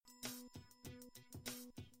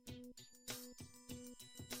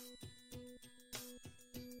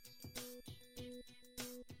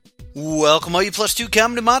Welcome, all you Plus 2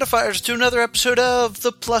 comedy modifiers, to another episode of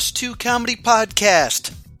the Plus 2 Comedy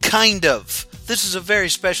Podcast. Kind of. This is a very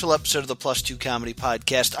special episode of the Plus 2 Comedy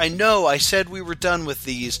Podcast. I know I said we were done with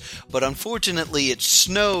these, but unfortunately it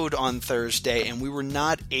snowed on Thursday and we were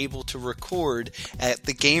not able to record at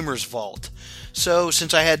the Gamers Vault. So,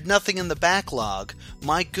 since I had nothing in the backlog,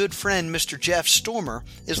 my good friend Mr. Jeff Stormer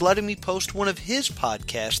is letting me post one of his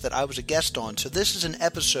podcasts that I was a guest on. So this is an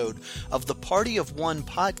episode of the Party of One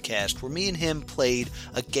podcast where me and him played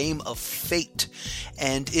a game of Fate.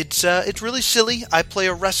 And it's really silly. I play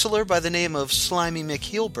a wrestler by the name of Slimy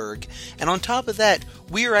McHeelberg. And on top of that,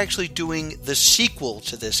 we are actually doing the sequel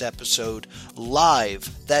to this episode live.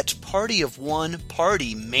 That's Party of One,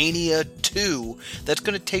 Party Mania 2. That's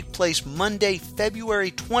going to take place Monday,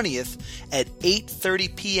 February 20th at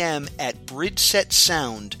 8:30 p.m. at Bridgeset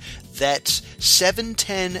Sound. That's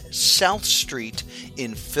 710 South Street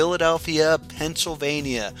in Philadelphia,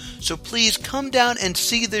 Pennsylvania. So please come down and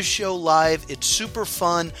see this show live. It's super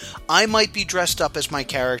fun. I might be dressed up as my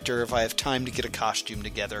character if I have time to get a costume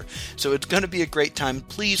together. So it's going to be a great time.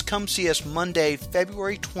 Please come see us Monday,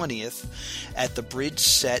 February 20th at the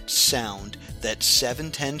Bridgeset Sound. That's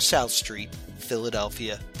 710 South Street,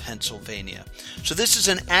 Philadelphia, Pennsylvania. So this is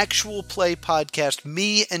an actual play podcast.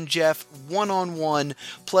 Me and Jeff, one-on-one,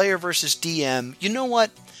 player versus DM. You know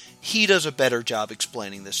what? He does a better job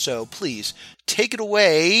explaining this. So please, take it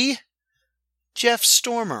away, Jeff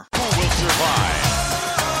Stormer. Who will survive?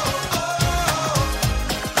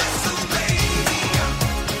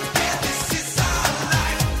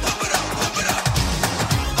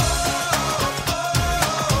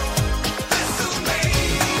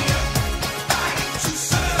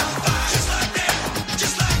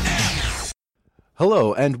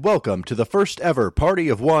 Hello and welcome to the first ever Party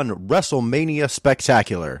of One WrestleMania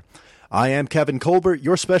Spectacular. I am Kevin Colbert,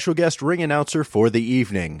 your special guest ring announcer for the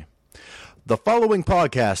evening. The following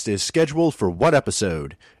podcast is scheduled for one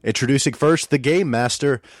episode. Introducing first the Game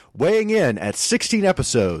Master, weighing in at 16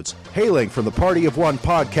 episodes, hailing from the Party of One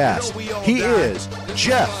podcast. He is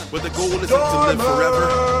Jeff. Where the goal isn't to live forever,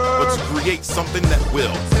 but to create something that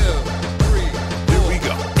will. 2, 3, here we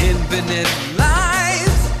go. Infinite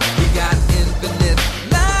lives, we got infinite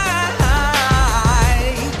lives.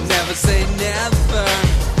 Never say never,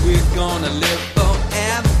 we're gonna live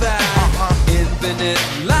forever. Infinite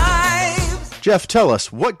lives. Jeff, tell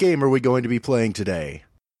us, what game are we going to be playing today?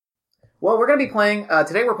 Well, we're going to be playing,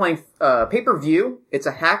 today we're playing Pay-Per-View. It's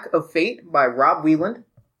a hack of Fate by Rob Wieland.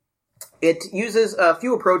 It uses a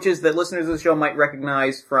few approaches that listeners of the show might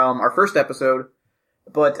recognize from our first episode,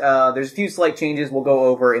 but there's a few slight changes we'll go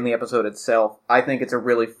over in the episode itself. I think it's a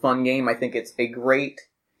really fun game. I think it's a great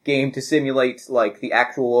game to simulate, like, the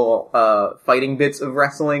actual fighting bits of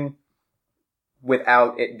wrestling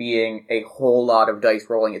without it being a whole lot of dice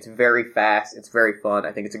rolling. It's very fast. It's very fun.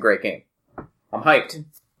 I think it's a great game. I'm hyped.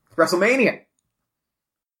 It's WrestleMania!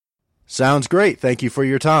 Sounds great. Thank you for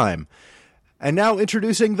your time. And now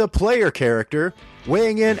introducing the player character,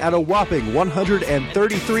 weighing in at a whopping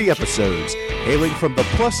 133 episodes, hailing from the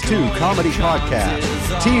Plus 2 Comedy Podcast,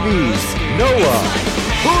 TV's Noah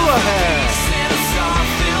Houlihan.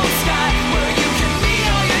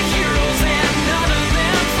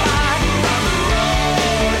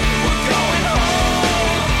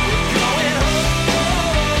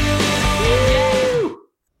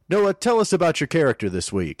 Noah, tell us about your character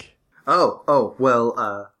this week. Well,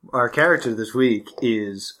 our character this week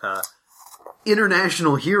is,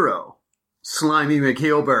 international hero, Slimy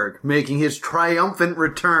McHeelberg, making his triumphant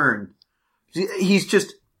return. He's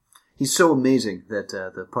so amazing that,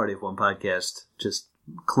 the Party of One podcast just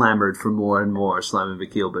clamored for more and more Slimy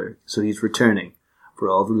McHeelberg. So he's returning for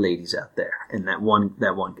all the ladies out there. And that one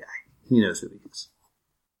guy, he knows who he is.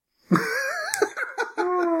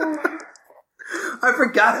 I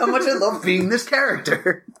forgot how much I love being this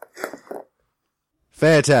character.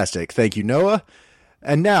 Fantastic. Thank you, Noah.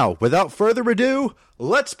 And now, without further ado,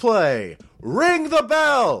 let's play Ring the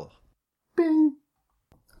Bell! Bing.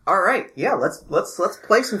 Alright, yeah, let's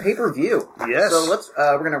play some pay-per-view. Yes. So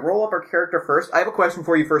we're gonna roll up our character first. I have a question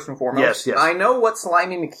for you first and foremost. Yes. I know what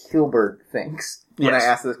Slimy McHeelberg thinks when I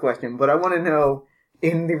ask this question, but I want to know,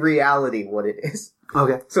 in the reality, what it is.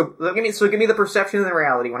 Okay. So give me the perception and the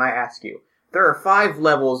reality when I ask you. There are 5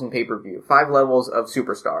 levels in pay-per-view, 5 levels of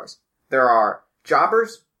superstars. There are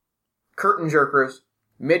jobbers, curtain jerkers,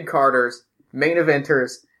 mid-carders, main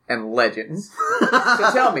eventers, and legends.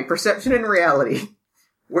 So tell me, perception and reality,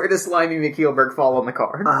 where does Slimy McHeelberg fall on the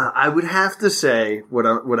card? I would have to say what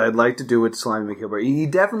I'd like to do with Slimy McHeelberg. He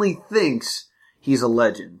definitely thinks he's a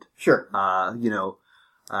legend. Sure.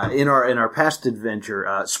 in our past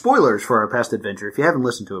adventure, spoilers for our past adventure. If you haven't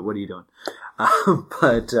listened to it, what are you doing?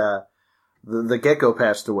 But the gecko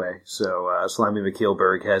passed away, so Slimy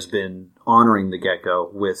McKeelberg has been honoring the gecko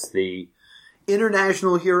with the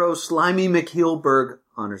International Hero Slimy McKeelberg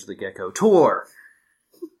Honors the Gecko Tour.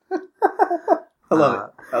 I love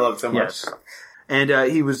it. I love it so much. Yes. And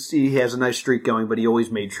he has a nice streak going, but he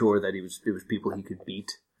always made sure that it was people he could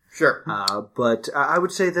beat. Sure. But I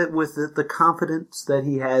would say that with the confidence that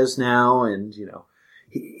he has now, and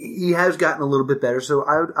he has gotten a little bit better. So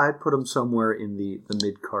I'd put him somewhere in the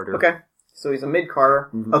mid-Carter. Okay. So he's a mid-Carter.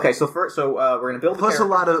 Mm-hmm. Okay. So we're gonna build. Plus a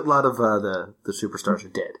lot of the superstars are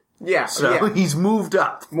dead. Yeah. So he's moved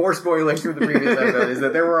up. More spoilers from the previous episode is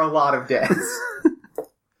that there were a lot of deaths.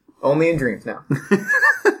 Only in dreams now.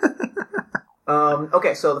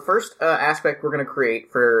 Okay, so the first aspect we're going to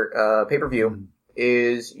create for pay-per-view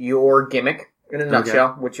is your gimmick in a nutshell,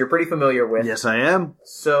 which you're pretty familiar with. Yes, I am.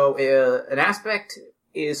 So an aspect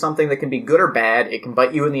is something that can be good or bad. It can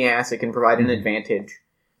bite you in the ass. It can provide an advantage.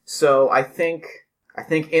 So I think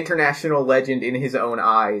international legend in his own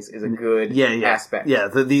eyes is a good aspect. Yeah,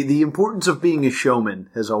 the importance of being a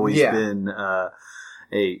showman has always been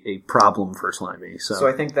a problem for Slimy. So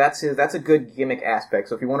I think that's a good gimmick aspect.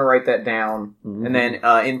 So if you want to write that down, and then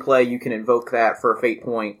in play you can invoke that for a fate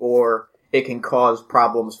point, or it can cause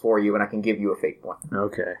problems for you, and I can give you a fate point.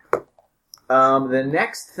 Okay. The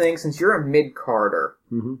next thing, since you're a mid-Carter,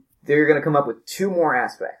 they're going to come up with 2 more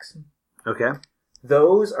aspects. Okay.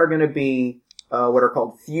 Those are going to be what are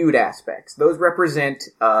called feud aspects. Those represent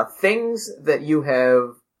things that you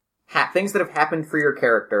have things that have happened for your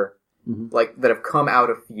character. Like, that have come out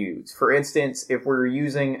of feuds. For instance, if we're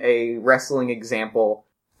using a wrestling example,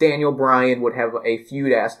 Daniel Bryan would have a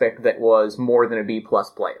feud aspect that was more than a B+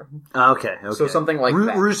 player. Okay. So something like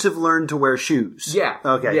that. Rusev learned to wear shoes. Yeah.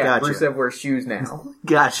 Okay, yeah, gotcha. Rusev wears shoes now.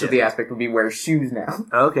 Gotcha. So the aspect would be wears shoes now.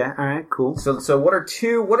 Okay, alright, cool. So what are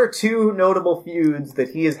two notable feuds that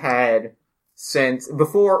he has had since,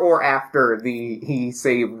 before or after he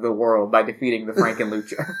saved the world by defeating the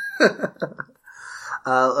Frankenlucha?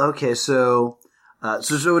 Okay, so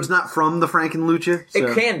it's not from the Frankenlucha? So.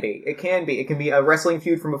 It can be. It can be a wrestling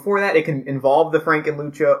feud from before that. It can involve the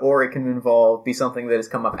Frankenlucha, or it can be something that has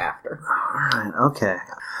come up after. Alright, okay.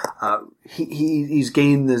 He's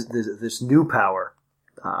gained this new power,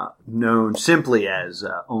 known simply as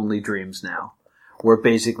Only Dreams now, where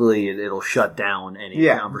basically it'll shut down any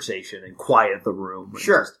conversation and quiet the room.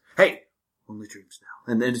 Sure. Hey, Only Dreams now.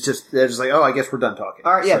 And then they're just like, oh, I guess we're done talking.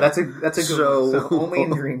 Alright, yeah, that's a good one. So only in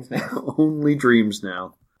dreams now. Only Dreams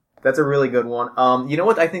now. That's a really good one. You know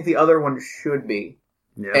what I think the other one should be?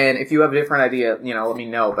 Yeah. And if you have a different idea, let me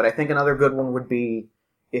know. But I think another good one would be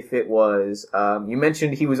if it was, you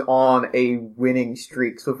mentioned he was on a winning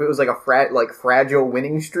streak. So if it was like a fragile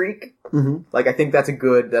winning streak, I think that's a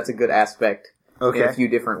good aspect. Okay. In a few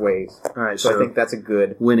different ways. Alright, so I think that's a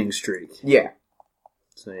good winning streak. Yeah.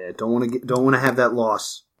 So don't want to have that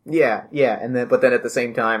loss. Yeah, but then at the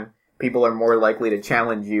same time, people are more likely to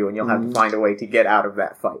challenge you, and you'll have to find a way to get out of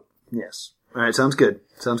that fight. Yes. All right, sounds good.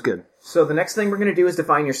 So the next thing we're going to do is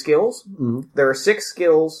define your skills. There are 6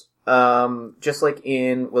 skills, just like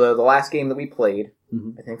in the last game that we played.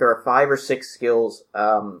 I think there are 5 or 6 skills.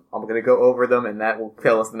 I'm going to go over them, and that will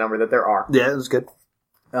tell us the number that there are. Yeah, that's good.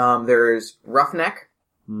 There's Roughneck,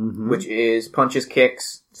 which is punches,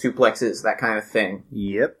 kicks, suplexes, that kind of thing.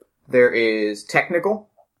 Yep. There is Technical,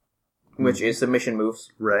 which is submission moves.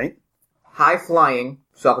 Right. High Flying,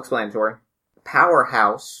 self-explanatory.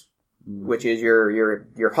 Powerhouse, which is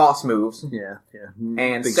your hoss moves. Yeah.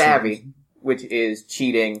 And Big Savvy, swings. which is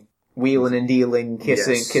cheating, wheeling and dealing,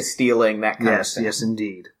 kissing, kiss stealing, that kind of thing. Yes,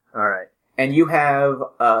 indeed. All right. And you have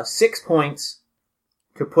 6 points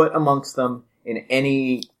to put amongst them in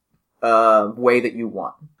any way that you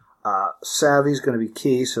want. Savvy's going to be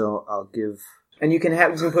key, so I'll give. And you can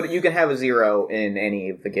have a 0 in any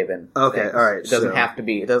of the given. Okay, things. all right. It doesn't have to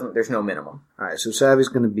be. There's no minimum. All right, so Savvy's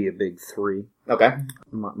going to be a big 3. Okay.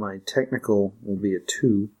 My technical will be a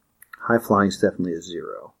 2. High flying's definitely a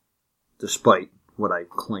 0, despite what I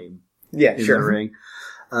claim. Yeah, in sure. the ring.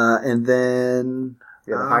 And then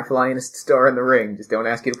the high flyingest star in the ring. Just don't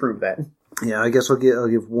ask you to prove that. Yeah, I guess I'll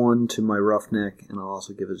give 1 to my Roughneck, and I'll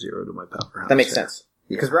also give a 0 to my Powerhouse. That makes sense.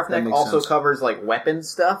 Because Roughneck also covers weapon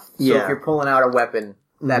stuff. So if you're pulling out a weapon,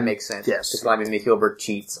 that makes sense. Yes. Because Slimy McKeelberg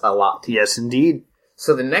cheats a lot. Yes, indeed.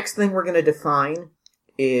 So the next thing we're going to define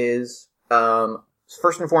is,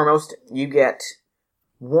 first and foremost, you get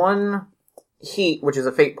 1 heat, which is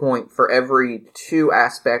a fate point for every 2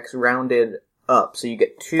 aspects rounded up. So you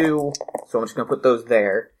get 2, so I'm just going to put those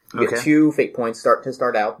there. You get 2 fate points to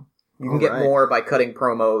start out. You can get more by cutting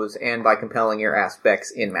promos and by compelling your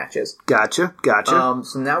aspects in matches. Gotcha.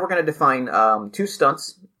 So now we're going to define 2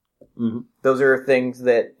 stunts. Mm-hmm. Those are things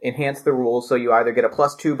that enhance the rules, so you either get a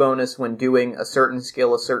 +2 bonus when doing a certain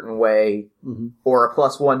skill a certain way, or a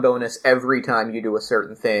 +1 bonus every time you do a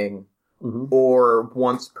certain thing, or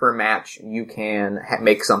once per match you can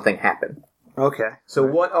make something happen. Okay. So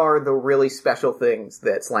what are the really special things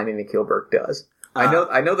that Slimy McKeelberg does?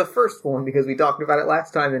 I know the first one because we talked about it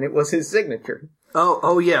last time, and it was his signature.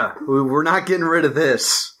 Oh yeah. We're not getting rid of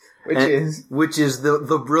this. Which is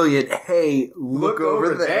the brilliant, hey, look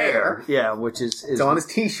over there. Yeah, which is it's on his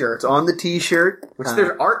t-shirt. It's on the t-shirt. Which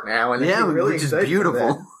there's art now, and yeah, really which is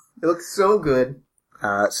beautiful. It looks so good.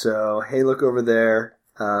 So, hey, look over there,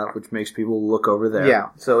 which makes people look over there. Yeah,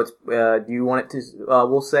 so it's, do you want it to,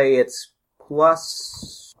 we'll say it's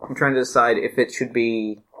plus, I'm trying to decide if it should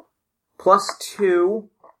be +2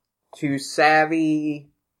 to savvy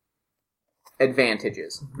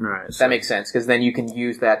advantages. Right. That makes sense, because then you can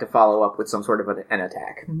use that to follow up with some sort of an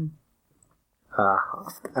attack.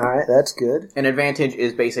 Alright, that's good. An advantage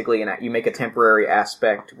is basically you make a temporary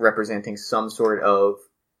aspect representing some sort of...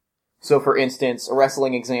 So, for instance, a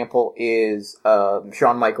wrestling example is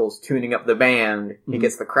Shawn Michaels tuning up the band. He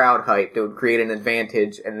gets the crowd hyped. It would create an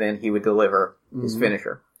advantage, and then he would deliver his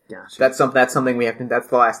finisher. Gotcha. That's something we have to... That's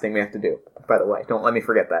the last thing we have to do, by the way. Don't let me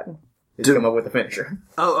forget that. Come up with a finisher.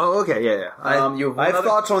 Oh, okay, yeah. I have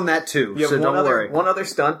thoughts on that too, so don't worry. One other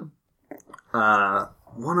stunt.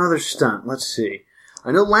 One other stunt. Let's see.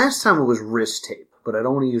 I know last time it was wrist tape, but I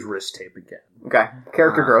don't want to use wrist tape again. Okay,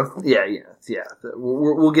 character growth. Yeah.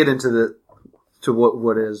 We'll get into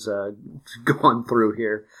what is gone through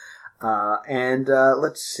here, and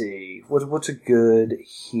let's see. What's a good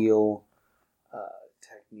heel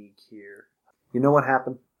technique here? You know what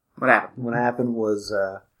happened? What happened? What happened was.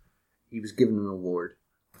 He was given an award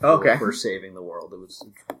for saving the world. It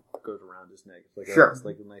goes around his neck. It's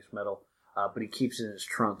like a nice medal. But he keeps it in his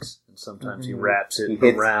trunks, and sometimes he wraps it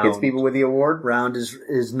around. Hits people with the award? Around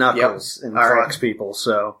his knuckles and clocks people.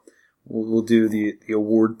 So we'll do the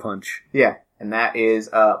award punch. Yeah, and that is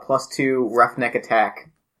 +2 roughneck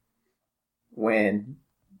attack when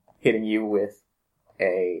hitting you with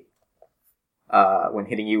his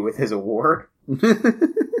award.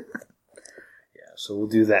 So we'll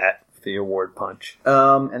do that. The award punch.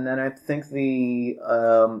 And then I think the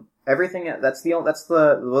everything that's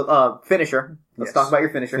the finisher. Let's talk about your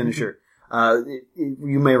finisher.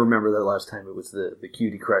 You may remember that last time it was the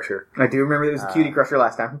Cutie Crusher. I do remember it was the Cutie Crusher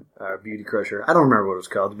last time. Beauty Crusher. I don't remember what it was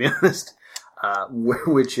called, to be honest.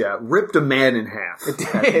 Which ripped a man in half.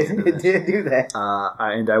 It did do that.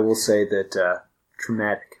 And I will say that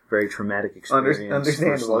very traumatic experience.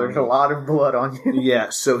 Understandable. There's a lot of blood on you. Yeah,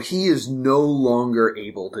 so he is no longer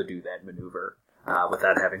able to do that maneuver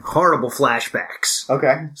without having horrible flashbacks.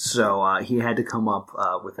 Okay. So he had to come up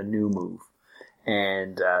with a new move.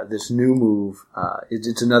 And this new move,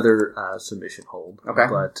 it's another submission hold. Okay.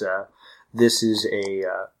 But this is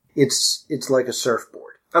it's like a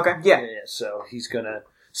surfboard. Okay, yeah. So he's going to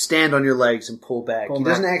stand on your legs and pull back. He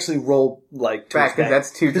doesn't actually roll like back because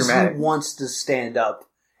that's too dramatic. He wants to stand up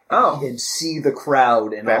and see the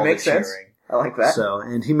crowd and all the cheering. Sense. I like that. So,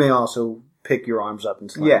 and he may also pick your arms up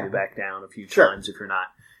and slide you back down a few times if you're not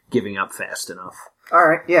giving up fast enough. All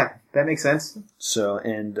right, yeah, that makes sense. So,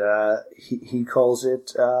 and he calls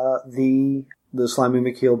it the Slimy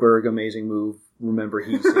McKeelberg amazing move. Remember,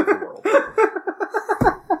 he saved the world.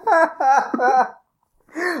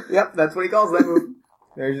 Yep, that's what he calls that move.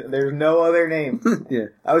 There's no other name. Yeah,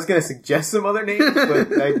 I was gonna suggest some other names, but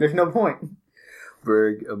there's no point.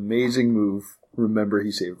 Berg, amazing move. Remember,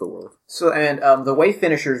 he saved the world. So, and the way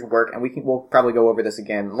finishers work, and we'll probably go over this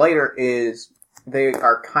again later, is they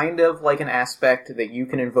are kind of like an aspect that you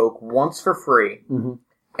can invoke once for free. Mm-hmm.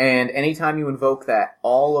 And anytime you invoke that,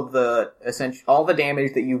 all the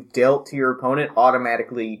damage that you've dealt to your opponent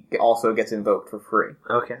automatically also gets invoked for free.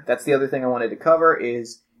 Okay. That's the other thing I wanted to cover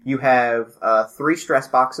is you have 3 stress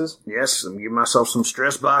boxes. Yes, I'm giving myself some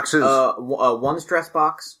stress boxes. 1 stress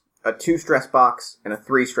box, a 2 stress box, and a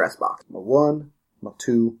 3 stress box. My 1, my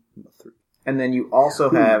 2, my 3. And then you also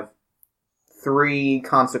have 3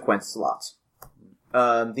 consequence slots.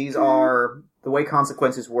 These are... The way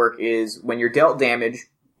consequences work is when you're dealt damage,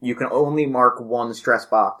 you can only mark 1 stress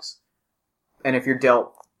box. And if you're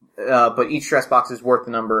dealt... but each stress box is worth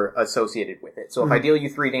the number associated with it. So if I deal you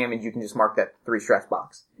 3 damage, you can just mark that 3 stress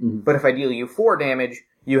box. Mm-hmm. But if I deal you 4 damage,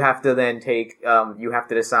 you have to then take... you have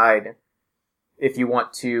to decide if you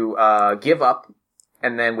want to give up,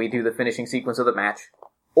 and then we do the finishing sequence of the match,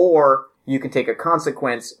 or you can take a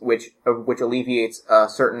consequence which alleviates a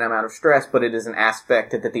certain amount of stress, but it is an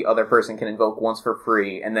aspect that the other person can invoke once for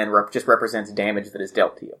free, and then just represents damage that is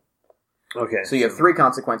dealt to you. Okay. So you have 3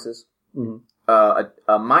 consequences. Mhm.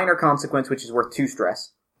 A minor consequence, which is worth 2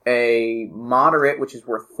 stress. A moderate, which is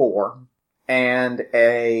worth 4. And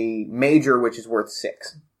a major, which is worth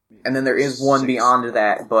 6. And then there is one beyond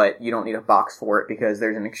that, but you don't need a box for it, because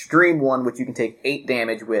there's an extreme one which you can take 8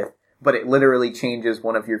 damage with, but it literally changes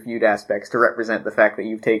one of your feud aspects to represent the fact that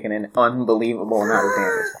you've taken an unbelievable amount of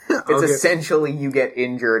damage. It's Okay. essentially you get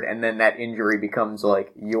injured, and then that injury becomes,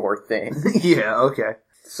 like, your thing. Yeah, okay.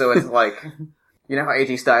 So it's like, you know how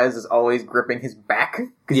AJ Styles is always gripping his back?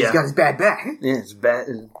 Because Yeah. he's got his bad back. Yeah, it's bad.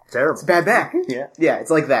 It's terrible. It's bad back. Yeah. Yeah,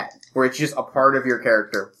 it's like that, where it's just a part of your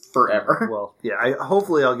character forever. Well, yeah,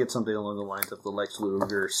 hopefully I'll get something along the lines of the Lex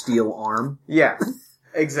Luger steel arm. Yeah.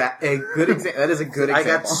 Exactly. That is a good example. I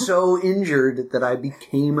got so injured that I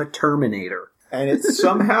became a Terminator. And it's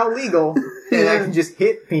somehow legal, and I can just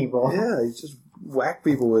hit people. Yeah, you just whack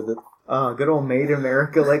people with it. Good old Made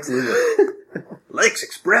America Lex Luger. Lex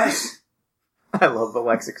Express! I love the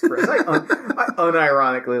Lex Express. I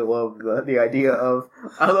unironically love the idea of,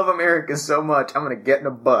 I love America so much, I'm gonna get in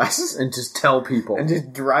a bus And just tell people. and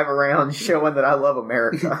just drive around showing that I love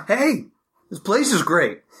America. Hey! This place is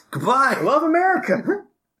great! Goodbye! I love America!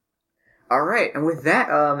 Alright, and with that,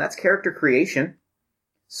 that's character creation.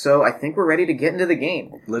 So I think we're ready to get into the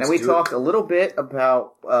game. Let's and we do talked a little bit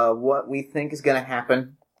about what we think is gonna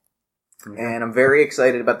happen. And I'm very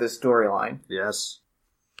excited about this storyline. Yes.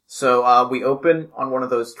 So, we open on one of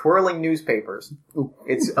those twirling newspapers.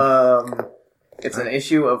 It's an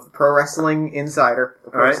issue of Pro Wrestling Insider,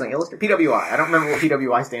 Pro Wrestling Illustrated, PWI. I don't remember what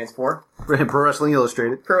PWI stands for. Pro Wrestling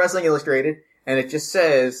Illustrated. Pro Wrestling Illustrated. And it just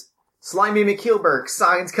says, Slimy McKeelberg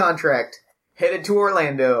signs contract, headed to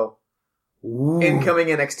Orlando, Ooh. incoming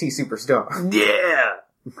NXT superstar. Yeah!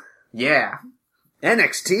 Yeah.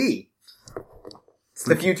 NXT! It's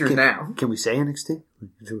the future now. Can we say NXT?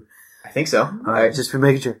 I think so. Alright, just for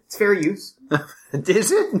making sure. It's fair use.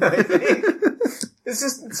 Is it? I think. It's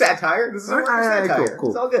just satire. This is a work of Alright, satire. cool.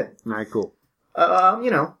 It's all good. Alright, cool.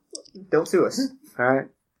 Don't sue us. Alright.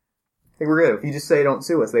 I think we're good. If you just say don't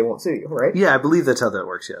sue us, they won't sue you, right? Yeah, I believe that's how that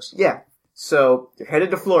works, yes. Yeah. So you're headed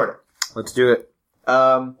to Florida. Let's do it.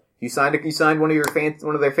 You signed one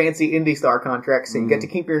of their fancy indie star contracts, so you get to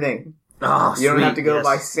keep your name. Oh, You don't sweet, have to go yes.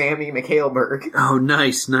 by Sammy McHaleberg. Oh,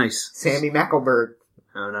 nice. Sammy McElberg.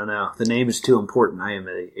 No. The name is too important. I am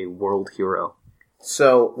a world hero.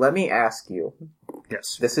 So let me ask you.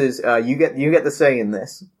 Yes. This is you get the say in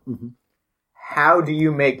this. Mm-hmm. How do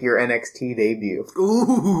you make your NXT debut?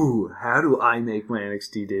 Ooh, how do I make my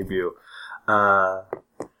NXT debut?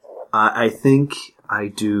 I think I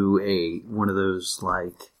do one of those,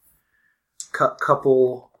 like,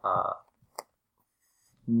 couple,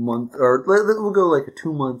 month, or we'll go like a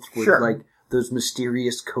 2 month with, Sure. like, those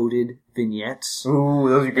mysterious coded vignettes. Ooh,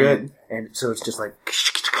 those are good. And so it's just like,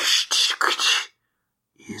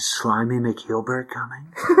 is Slimy McHaleberg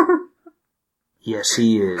coming? Yes,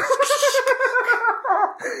 he is.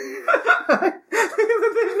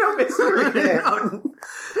 There's no mystery there.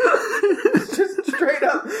 Just straight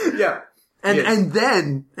up. Yeah. And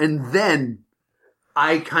then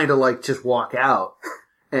I kind of like just walk out,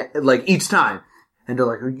 like each time, and they're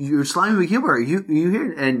like, "You're Slimy McHaleberg, are you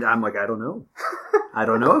here?" And I'm like, "I don't know. I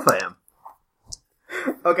don't know if I am."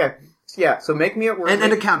 Okay. Yeah. So make me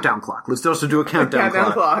And a countdown clock. Let's also do a countdown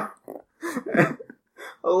clock.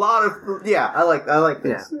 A lot of I like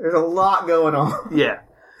this. Yeah. There's a lot going on. Yeah.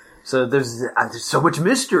 So there's so much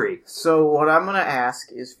mystery. So what I'm gonna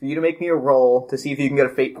ask is for you to make me a roll to see if you can get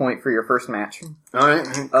a fate point for your first match. All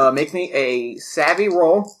right. Make me a savvy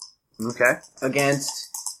roll Okay. against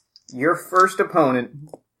your first opponent,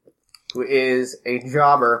 who is a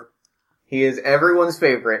jobber. He is everyone's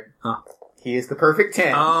favorite. Huh. He is the perfect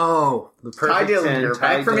 10. Oh, the perfect Ty Dillinger, 10,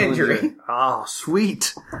 back from Dillinger. injury. Oh,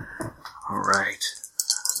 sweet. All right.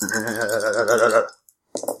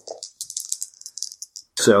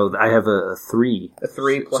 So I have a 3. A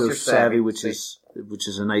 3 plus so your savvy, savvy, which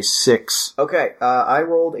is a nice 6. Okay, I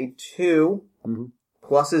rolled a 2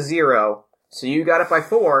 plus a 0, so you got it by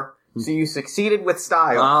 4, so you succeeded with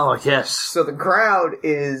style. Oh yes. So the crowd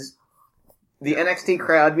is... The NXT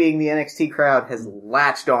crowd, being the NXT crowd, has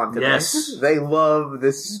latched on to Yes. this. They love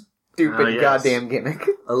this stupid yes. goddamn gimmick.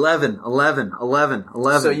 11.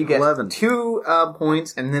 So you get 11. 2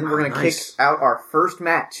 points, and then we're going to nice. kick out our first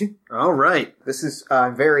match. All right. This is,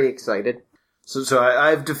 I'm very excited. So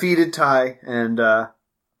I've defeated Ty, and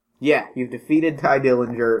Yeah, you've defeated Ty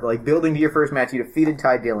Dillinger. Like, building to your first match, you defeated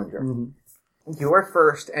Ty Dillinger. Your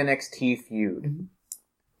first NXT feud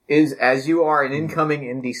is, as you are an incoming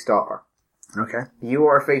indie star, Okay. you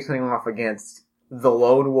are facing off against the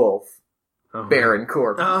lone wolf, Baron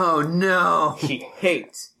Corbin. Oh, no. He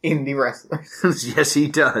hates indie wrestlers. Yes, he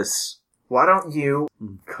does. Why don't you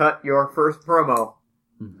cut your first promo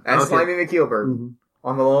as Okay. Slimy McKeelberg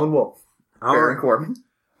on the lone wolf, Baron Corbin?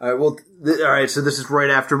 All right, well, all right, so this is right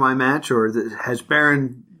after my match, or has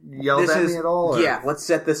Baron yelled at me at all? Or? Yeah, let's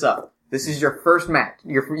set this up. This is your first match.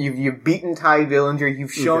 You've beaten Ty Dillinger.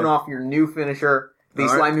 You've shown off your new finisher, the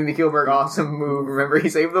Slimy McKeelberg awesome move. Remember, he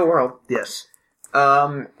saved the world. Yes.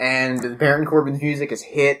 And Baron Corbin's music is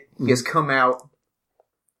hit. He has come out.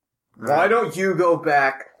 Why don't you go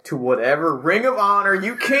back to whatever Ring of Honor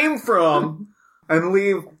you came from and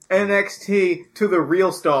leave NXT to the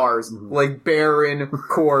real stars like Baron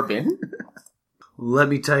Corbin? Let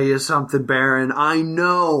me tell you something, Baron. I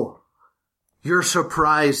know you're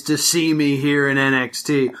surprised to see me here in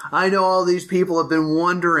NXT. I know all these people have been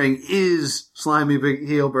wondering, is Slimy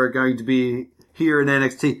McKeelberg going to be here in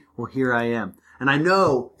NXT? Well, here I am. And I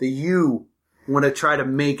know that you want to try to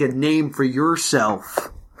make a name for yourself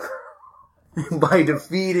by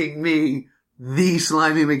defeating me, the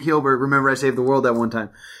Slimy McKeelberg. Remember, I saved the world that one time.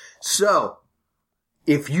 So,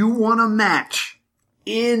 if you want a match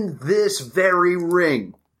in this very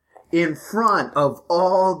ring, in front of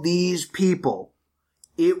all these people,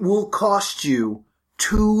 it will cost you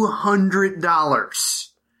 $200.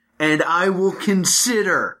 And I will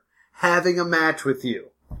consider having a match with you.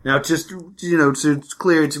 Now, just, so it's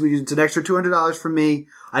clear, it's an extra $200 from me.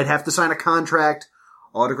 I'd have to sign a contract.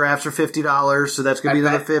 Autographs are $50, so that's going to be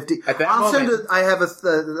another $50. At that moment, I have a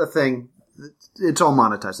thing. It's all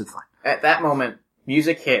monetized. It's fine. At that moment,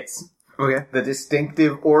 music hits. Okay. The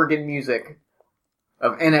distinctive organ music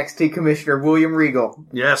of NXT Commissioner William Regal.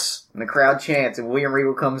 Yes. And the crowd chants, and William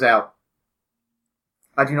Regal comes out.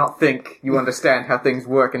 I do not think you understand how things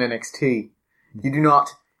work in NXT. You do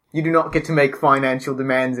not get to make financial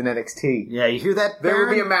demands in NXT. Yeah, you hear that, There Baron?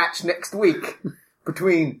 will be a match next week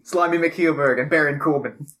between Slimy McKeelberg and Baron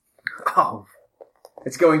Corbin. Oh.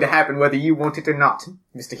 It's going to happen whether you want it or not,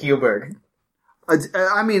 Mr. Heelberg.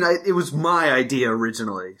 It was my idea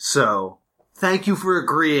originally, so thank you for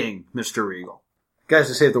agreeing, Mr. Regal. Guys,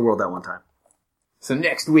 I saved the world that one time. So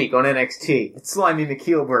next week on NXT, it's Slimy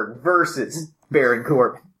McKeelberg versus Baron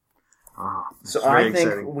Corbin. So I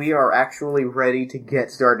think we are actually ready to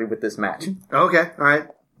get started with this match. Okay, alright.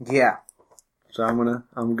 Yeah. So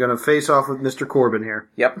I'm gonna face off with Mr. Corbin here.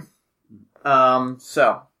 Yep.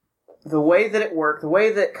 So, the way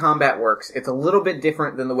that combat works, it's a little bit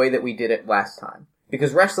different than the way that we did it last time.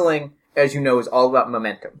 Because wrestling, as you know, is all about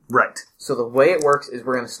momentum. Right. So the way it works is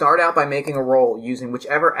we're going to start out by making a roll using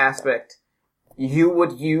whichever aspect you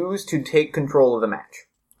would use to take control of the match.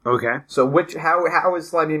 Okay. So how is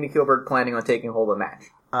Slimy McKeelberg planning on taking hold of the match?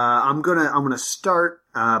 I'm gonna start,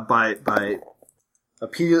 by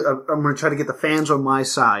appeal, I'm gonna try to get the fans on my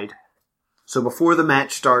side. So before the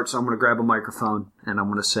match starts, I'm gonna grab a microphone and I'm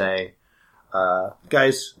gonna say,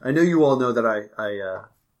 guys, I know you all know that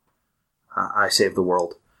I saved the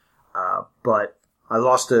world. But I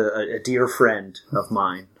lost a dear friend of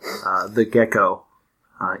mine, the Gecko,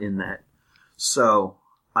 in that. So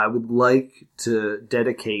I would like to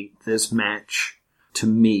dedicate this match to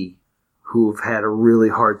me, who have had a really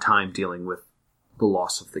hard time dealing with the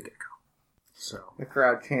loss of the Gecko. So The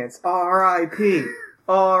crowd chants, R.I.P.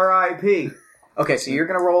 R.I.P. Okay, so you're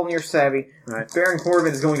going to roll in your savvy. Right. Baron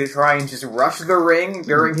Corbin is going to try and just rush the ring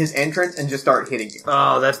during his entrance and just start hitting you.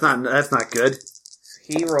 oh, that's not good.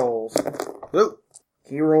 He rolls. Whoa.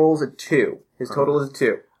 He rolls a 2. His total is a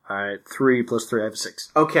 2. All right, 3 plus 3, I have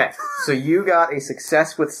 6. Okay, so you got a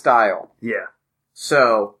success with style. Yeah.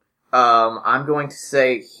 So, I'm going to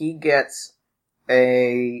say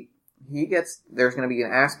there's going to be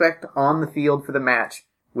an aspect on the field for the match,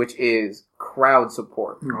 which is crowd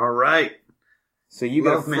support. All right. So you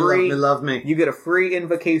get a free, love me. you get a free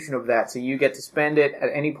invocation of that, so you get to spend it at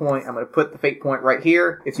any point. I'm going to put the fate point right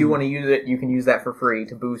here. If you want to use it, you can use that for free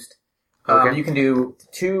to boost. Okay. You can do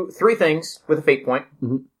 3 things with a fate point.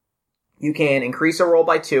 Mhm. You can increase a roll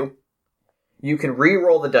by 2. You can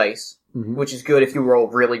re-roll the dice, which is good if you roll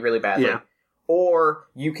really, really badly. Yeah. Or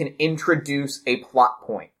you can introduce a plot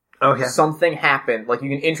point. Okay. Something happened, like you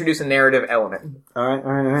can introduce a narrative element. All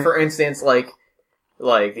right. For instance, like the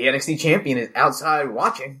NXT champion is outside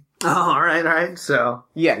watching. Oh, all right. So,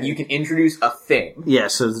 Yeah, you can introduce a thing. yeah,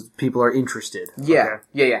 so people are interested. Yeah,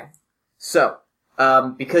 Okay. yeah. So,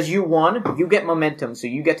 because you won, you get momentum, so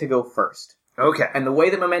you get to go first. Okay. And the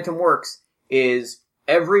way that momentum works is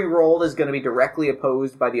every roll is going to be directly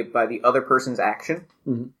opposed by the other person's action.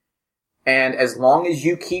 Mhm. And as long as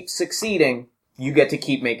you keep succeeding, you get to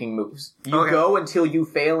keep making moves. You Okay. go until you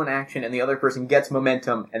fail an action and the other person gets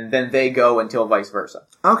momentum, and then they go until vice versa.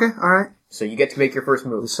 Okay, alright. So you get to make your first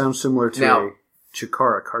move. This sounds similar to Now- a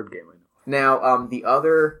Chikara card game. I know. Now, the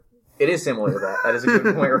other... It is similar to that. That is a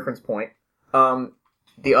good point, reference point.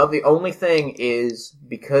 The only thing is,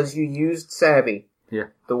 because you used Savvy, Yeah.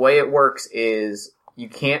 the way it works is you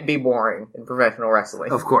can't be boring in professional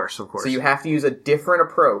wrestling. Of course. So you have to use a different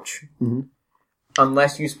approach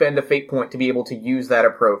unless you spend a fate point to be able to use that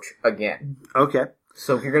approach again. Okay.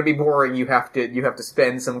 So if you're going to be boring, you have to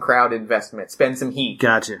spend some crowd investment, spend some heat.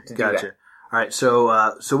 Gotcha. do Gotcha. that. All right.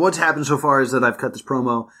 So what's happened so far is that I've cut this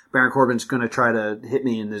promo. Baron Corbin's going to try to hit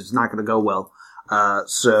me, and it's not going to go well. I'm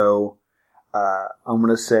going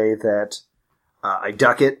to say that I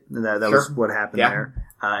duck it. That was Sure. what happened Yeah. there.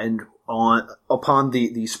 And upon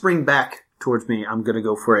the spring back towards me, I'm going to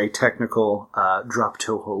go for a technical drop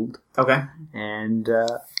toe hold, Okay. and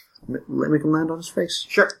make him land on his face.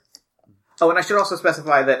 Sure. Oh, and I should also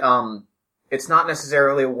specify that it's not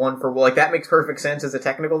necessarily a one for one. Like that makes perfect sense as a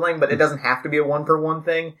technical thing, but it doesn't have to be a one for one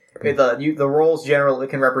thing. The roles generally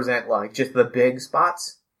can represent like just the big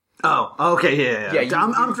spots. Oh, okay, yeah. Yeah,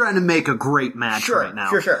 I'm trying to make a great match Sure, right now.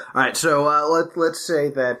 sure. All right, so let's say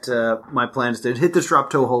that my plan is to hit this drop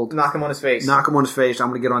toe hold, Knock him on his face. knock him on his face. I'm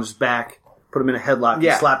going to get on his back, put him in a headlock,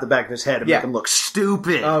 Yeah. and slap the back of his head and Yeah. make him look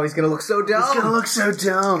stupid. Oh, he's gonna look so dumb. He's going to look so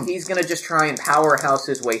dumb. He's gonna just try and powerhouse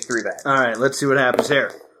his way through that. All right, let's see what happens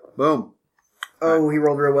here. Boom. Oh, he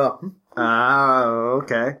rolled real well.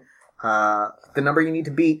 Okay. The number you need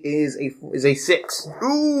to beat is a 6.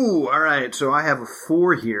 Ooh, all right. So I have a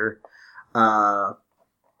 4 here.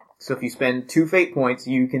 So if you spend 2 fate points,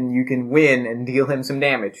 you can win and deal him some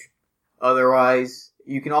damage. Otherwise,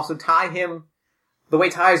 you can also tie him. The way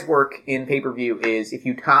ties work in pay-per-view is if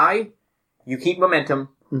you tie, you keep momentum,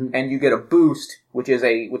 and you get a boost, which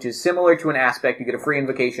is similar to an aspect. You get a free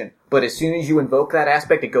invocation, but as soon as you invoke that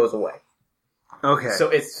aspect, it goes away. Okay.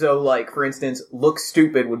 So like for instance, look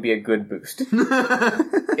stupid would be a good boost.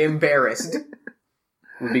 Embarrassed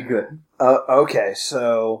would be good. Okay,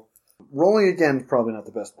 so rolling again is probably not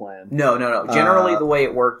the best plan. No. Generally, the way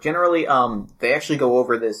it works, they actually go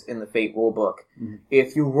over this in the Fate rulebook.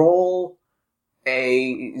 If you roll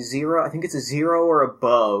a 0, I think it's a 0 or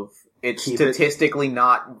above, it's statistically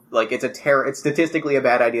not, like, it's statistically a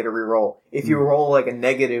bad idea to reroll. If you roll, like, a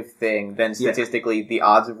negative thing, then statistically the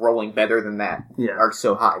odds of rolling better than that are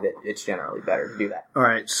so high that it's generally better to do that.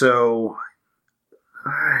 Alright, so...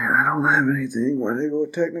 Alright, I don't have anything. Why did I go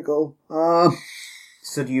with technical?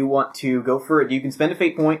 So do you want to go for it? You can spend a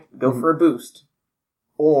fate point, go for a boost,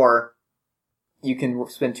 or you can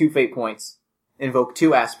spend 2 fate points, invoke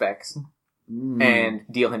 2 aspects, and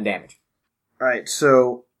deal him damage. Alright,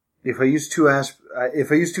 so if I use 2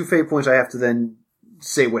 fate points, I have to then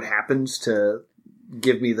say what happens to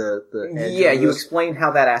give me the edge. Yeah, of you this? explain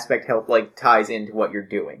how that aspect ties into what you're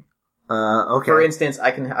doing. Okay. For instance,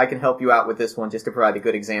 I can help you out with this one just to provide a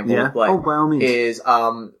good example. Yeah? But Oh, by all means. Is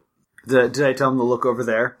Did I tell him to look over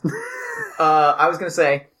there? I was gonna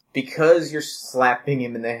say, because you're slapping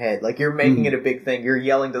him in the head, like you're making it a big thing, you're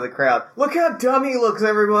yelling to the crowd, "Look how dumb he looks,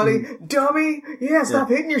 everybody! Dummy! Yeah, stop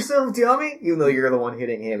hitting yourself, dummy!" Even though you're the one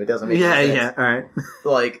hitting him, it doesn't make any sense. Yeah, alright.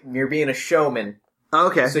 Like you're being a showman,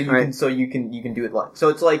 Okay. so you alright. can do it like so.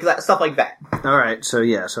 It's like that stuff like that. Alright, so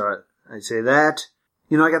I say that.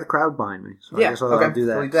 You know, I got the crowd behind me, so I guess I'll do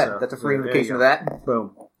that. We'll do that. So, That's a free there you invocation go. of that.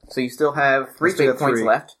 Boom. So you still have 3 Still fate got points 3.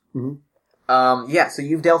 left. Mhm. So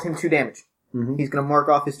you've dealt him 2 damage. He's gonna mark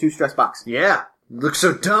off his 2 stress box. Yeah. Looks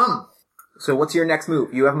so dumb. So what's your next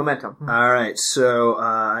move? You have momentum. Alright,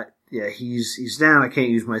 so, he's down. I can't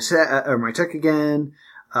use my my tech again.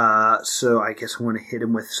 So I guess I want to hit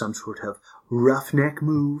him with some sort of roughneck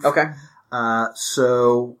move. Okay.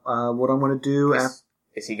 So, what I'm going to do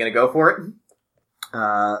Is he gonna go for it?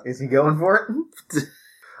 Is he going for it?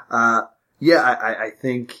 I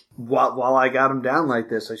think while I got him down like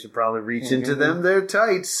this, I should probably reach into them their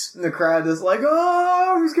tights. The crowd is like,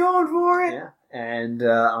 "Oh, he's going for it!" Yeah. And,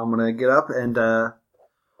 I'm going to get up and,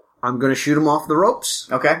 I'm going to shoot him off the ropes.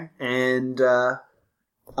 Okay. And, I'm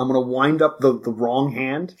going to wind up the wrong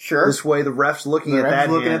hand. Sure. This way the ref's looking at that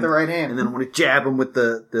looking hand. at the right hand. And then I'm going to jab him with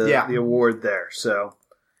the award there. So,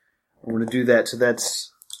 I'm going to do that. So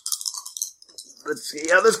let's see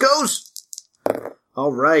how this goes.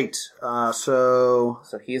 All right. So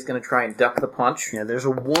he is going to try and duck the punch. yeah, there's a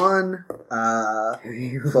 1,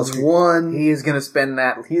 plus 1. He is going to spend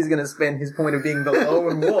that. He's going to spend his point of being the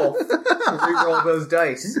lone wolf to reroll those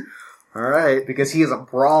dice All right. because he is a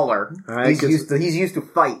brawler. All right, he's used to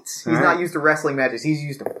fights. He's All not right. used to wrestling matches. He's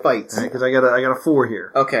used to fights. All right, because I got a 4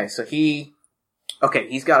 here. Okay, so he Okay,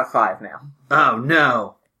 he's got a 5 now. Oh,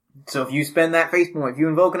 no. So if you spend that face point, if you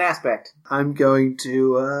invoke an aspect, I'm going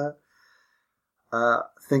to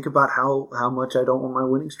think about how much I don't want my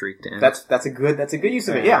winning streak to end. that's a good use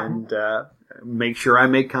of it. Yeah, And make sure I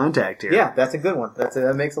make contact here. yeah, that's a good one.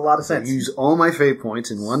 That makes a lot of sense. Use all my fate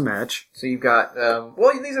points in one match. So you've got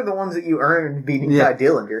these are the ones that you earned beating Yeah. Ty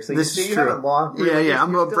Dillinger. So This you is true. haven't lost. Yeah,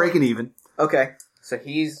 I'm you're still- breaking even. Okay, so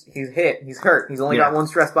he's hit. He's hurt. He's only Yeah. got one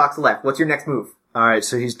stress box left. What's your next move? All right,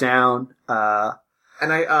 so he's down. And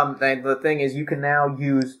the thing is, you can now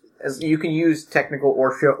use technical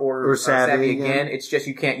or savvy again. It's just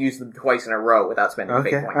you can't use them twice in a row without spending a Okay,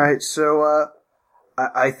 fate all point. right. So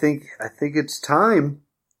I think it's time.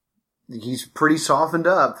 He's pretty softened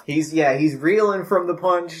up. He's reeling from the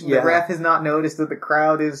punch. Yeah. The ref has not noticed that the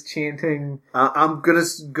crowd is chanting. I'm gonna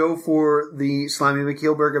go for the Slimy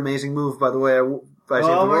McKeelberg amazing move. By the way, I saved the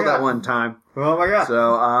my world that God. one time. Oh my god!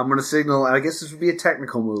 So I'm gonna signal. I guess this would be a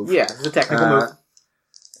technical move. Yeah, it's a technical move.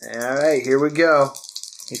 All right, here we go.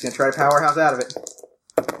 He's gonna try to powerhouse out of it.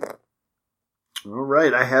 All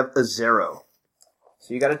right, I have a 0.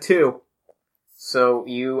 So you got a 2. So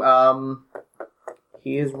you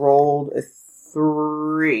he has rolled a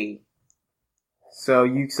 3. So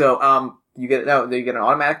you get an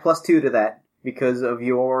automatic +2 to that because of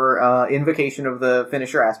your invocation of the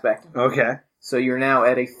finisher aspect. Okay. So you're now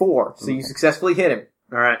at a 4. So you successfully hit him.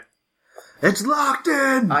 All right. It's locked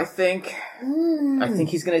in. I think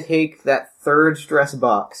he's gonna take that 3rd stress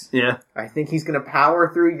box. Yeah. I think he's gonna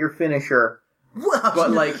power through your finisher. Well,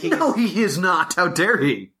 But, like, no, he is not. How dare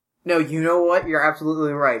he? No, you know what? You're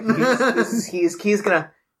absolutely right.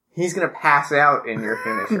 He's gonna pass out in your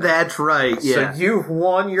finisher. That's right. Yeah. So you've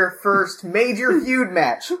won your first major feud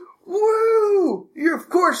match. Woo! Of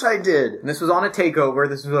course I did. And this was on a takeover.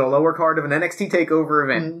 This was a lower card of an NXT takeover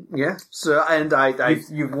event. Yeah. So and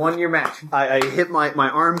You've won your match. I hit my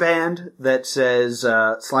armband that says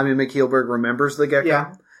Slimy McKeelberg remembers the gecko.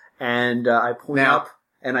 Yeah. And I point Now- up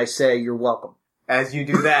and I say, "You're welcome." As you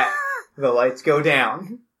do that, the lights go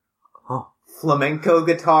down. Oh. Flamenco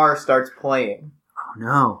guitar starts playing. Oh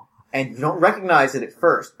no. And you don't recognize it at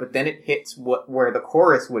first, but then it hits where the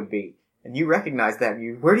chorus would be. And you recognize that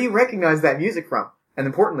music. Where do you recognize that music from? And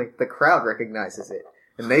importantly, the crowd recognizes it.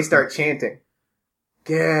 And they start chanting,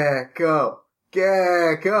 Gecko,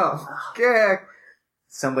 Gecko, Gecko.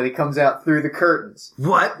 Somebody comes out through the curtains.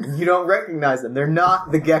 What? You don't recognize them. They're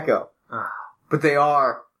not the Gecko. But they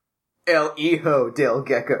are El Hijo del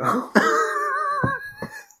Gecko.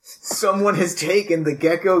 Someone has taken the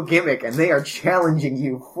Gecko gimmick and they are challenging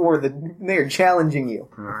you for the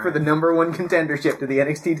number 1 contendership to the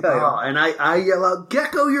NXT title. Oh, and I yell out,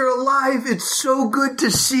 "Gecko, you're alive! It's so good to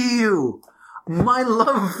see you! My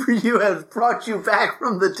love for you has brought you back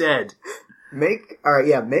from the dead."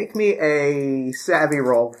 Make me a savvy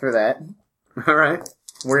roll for that. All right.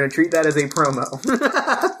 We're gonna treat that as a promo.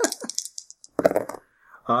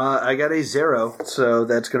 I got a 0, so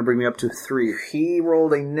that's going to bring me up to 3. He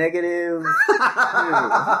rolled a -2.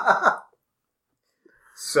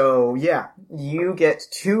 So, yeah, you get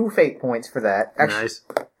 2 fate points for that. Nice.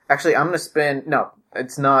 Actually, I'm gonna spend... No,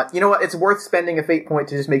 it's not... You know what? It's worth spending a fate point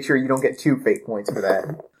to just make sure you don't get 2 fate points for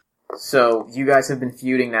that. So, you guys have been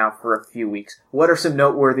feuding now for a few weeks. What are some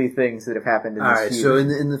noteworthy things that have happened in this All right, feud? so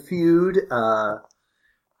in the feud,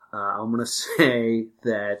 I'm going to say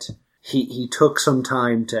that he took some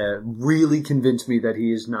time to really convince me that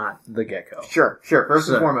he is not the Gecko. Sure. First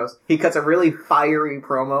and foremost, he cuts a really fiery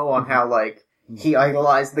promo on how, like, he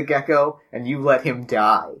idolized the Gecko, and you let him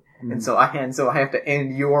die. And so I have to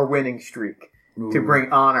end your winning streak to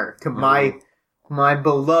bring honor to my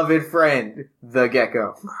beloved friend, the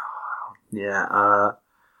Gecko. Yeah,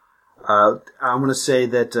 I'm going to say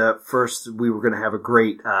that first we were going to have a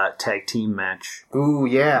great tag team match. Ooh,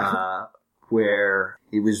 yeah. Where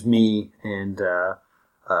it was me and so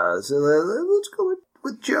let's go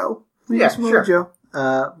with Joe. Yeah, sure. Joe.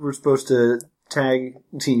 We're supposed to tag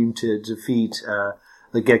team to defeat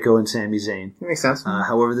the Gecko and Sami Zayn. Makes sense.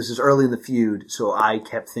 However, this is early in the feud, so I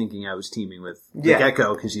kept thinking I was teaming with the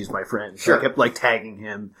Gecko because he's my friend. So Sure. I kept tagging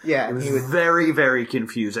him. Yeah, it was he was- very, very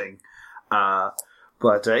confusing.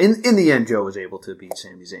 But in the end, Joe was able to beat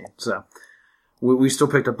Sami Zayn. So we still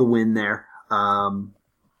picked up the win there.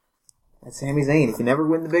 That's Sami Zayn. He can never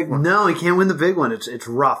win the big one. No, he can't win the big one. It's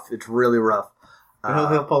rough. It's really rough.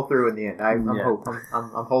 But he'll pull through in the end. I'm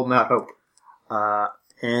holding out hope.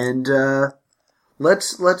 And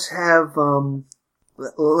let's have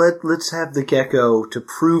the Gecko to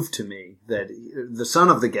prove to me that the son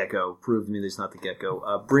of the Gecko prove to me that he's not the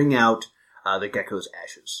Gecko. Bring out the Gecko's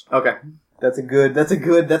ashes. Okay. That's a good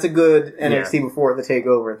NXT before the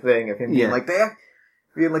takeover thing of him being Yeah. like,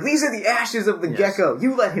 Being like, these are the ashes of the gecko.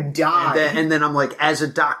 You let him die. And then I'm like, as a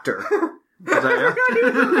doctor. 'Cause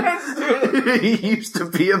he used to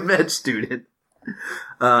be a med student.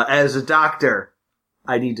 As a doctor,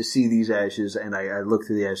 I need to see these ashes, and I look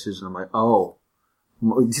through the ashes, and I'm like, oh.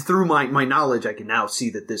 Through my knowledge, I can now see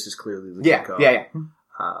that this is clearly the gecko. Yeah.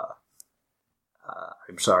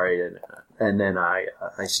 I'm sorry, and then I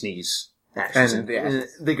sneeze ashes, and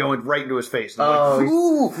they go right into his face. And I'm like,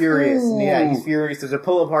 he's furious. Yeah, he's furious. There's a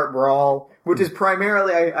pull-apart brawl, which is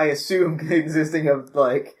primarily, I assume, consisting of,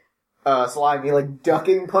 like, Slimy, like,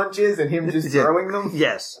 ducking punches and him just throwing them.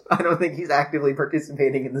 Yes. I don't think he's actively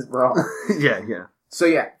participating in this brawl. Yeah. So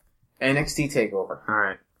yeah, NXT TakeOver.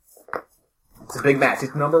 Alright. It's a big match.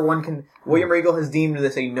 It's number one. William Regal has deemed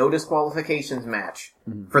this a no disqualifications match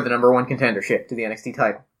for the number one contendership to the NXT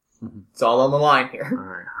title. Mm-hmm. It's all on the line here.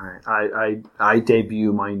 Alright. I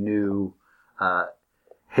debut my new,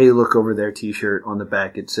 hey, look over there t-shirt. On the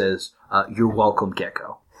back it says, you're welcome,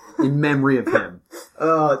 Gecko. In memory of him.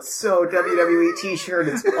 Oh, it's so WWE t-shirt.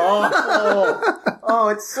 It's awful. Oh,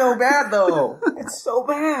 it's so bad though. It's so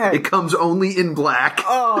bad. It comes only in black.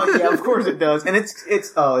 Oh yeah, of course it does. And it's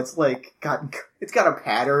like it's got a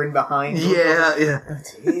pattern behind it. Yeah.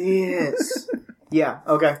 Idiots. Yeah.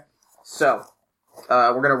 Okay. So,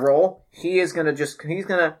 we're gonna roll. He's gonna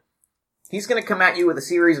come at you with a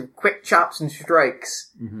series of quick chops and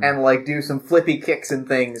strikes, and like do some flippy kicks and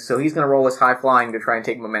things. So he's gonna roll his high flying to try and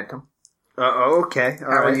take momentum. Okay. All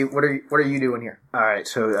right. What are you doing here? All right.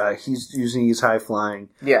 So he's using his high flying.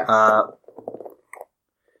 Yeah.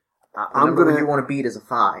 I'm gonna. You want to beat as a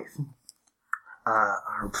 5.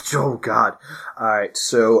 Oh God. All right.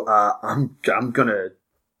 So I'm gonna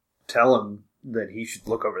tell him that he should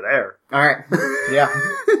look over there. All right. Yeah.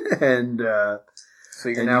 And so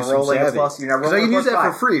you're now rolling a plus. You're now rolling. So I can use that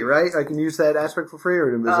 5. for free, right? I can use that aspect for free,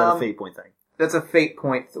 or is that a fate point thing? That's a fate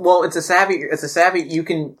point. Well, it's a savvy. You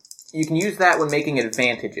can use that when making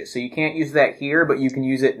advantages. So you can't use that here, but you can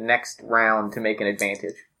use it next round to make an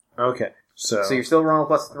advantage. Okay. So you're still rolling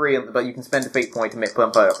 +3, but you can spend a fate point to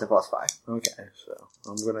bump it up to +5. Okay. So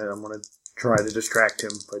I'm gonna try to distract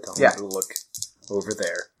him by telling him to look over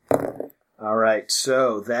there. All right.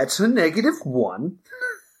 So that's a -1.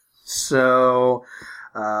 So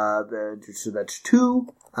that's 2.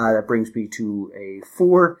 That brings me to a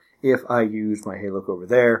 4 if I use my hey look over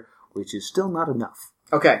there, which is still not enough.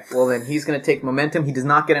 Okay, well then he's going to take momentum. He does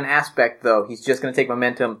not get an aspect though. He's just going to take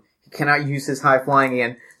momentum. He cannot use his high flying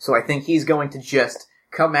again, so I think he's going to just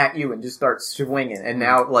come at you and just start swinging. And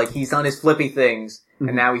now, like, he's on his flippy things,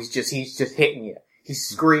 and now he's just hitting you. He's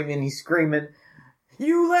screaming.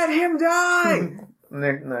 You let him die!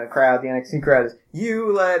 And the crowd, the NXT crowd is,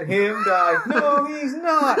 you let him die. No, he's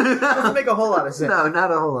not. Doesn't make a whole lot of sense. No,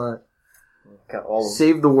 not a whole lot. Got all of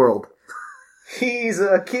Save the world. He's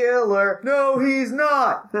a killer. No, he's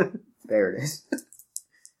not. There it is.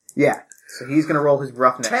 Yeah. So he's gonna roll his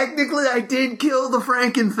roughneck. Technically, I did kill the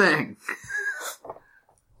Franken thing.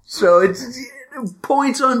 So it's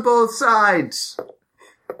points on both sides.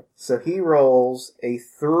 So he rolls a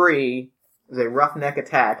 3 as a roughneck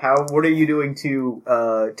attack. What are you doing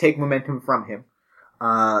to take momentum from him?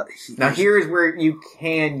 Now here is where you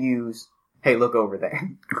can use, hey, look over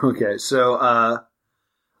there. Okay, so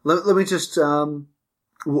let me just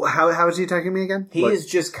how is he attacking me again? He is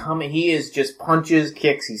just punches,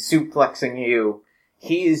 kicks, he's suplexing you.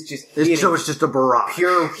 He is just hitting. So it's just a barrage.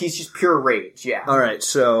 He's just pure rage, yeah. Alright,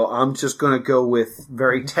 so I'm just gonna go with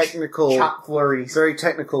very technical chop flurries. Very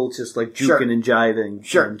technical, just like juking and jiving.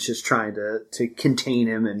 Sure. And just trying to contain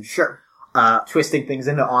him and twisting things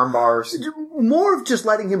into arm bars. More of just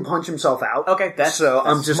letting him punch himself out. Okay, that's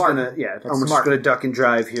I'm just smart. I'm just gonna duck and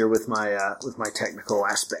drive here with my technical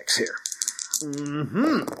aspects here.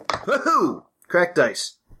 Woohoo! Crack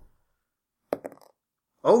dice.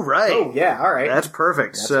 Oh, right. Oh, yeah, alright. That's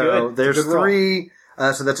perfect. That's so good. There's Good roll. 3,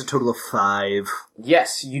 so that's a total of 5.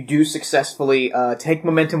 Yes, you do successfully take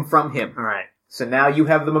momentum from him. Alright. So now you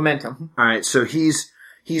have the momentum. Alright, so he's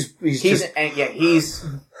just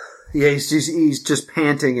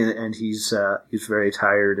panting and he's very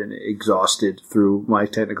tired and exhausted through my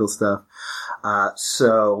technical stuff.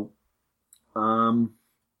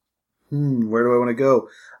 Where do I want to go?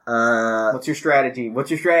 What's your strategy? What's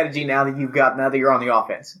your strategy now that you're on the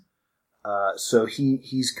offense? So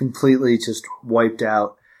he's completely just wiped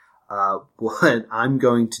out. What I'm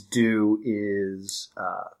going to do is,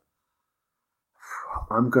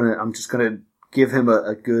 I'm just gonna give him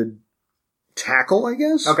a good tackle, I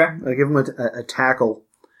guess. Okay. I give him a tackle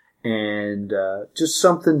and, just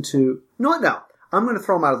something to, no, I'm gonna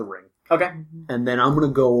throw him out of the ring. Okay. And then I'm gonna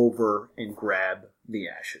go over and grab the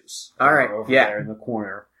ashes. All right, over yeah. there in the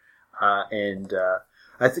corner, and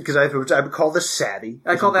I think because I would call this savvy.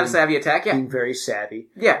 I call that a savvy attack, yeah. Being very savvy.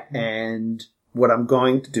 Yeah. And what I'm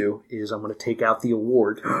going to do is I'm going to take out the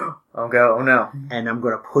award, Oh no. and I'm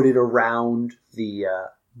going to put it around the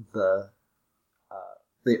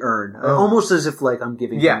urn, almost as if like I'm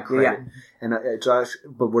giving him credit. Yeah. And it's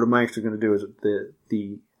actually, but what I'm actually going to do is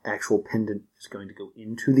the actual pendant is going to go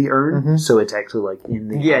into the urn, so it's actually like in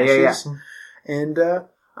the ashes. Yeah. And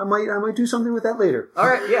I might do something with that later. All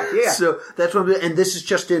right, yeah. So that's what I'm doing. And this is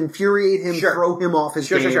just to infuriate him, Sure. throw him off his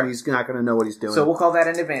game. Sure. He's not going to know what he's doing. So we'll call that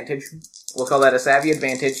an advantage. We'll call that a savvy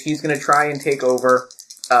advantage. He's going to try and take over.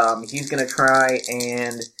 He's going to try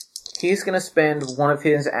and he's going to spend one of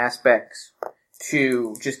his aspects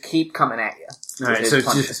to just keep coming at you. All right, so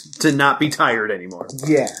just to not be tired anymore.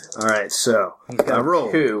 Yeah. All right, so He's got I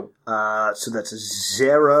roll. 2. So that's a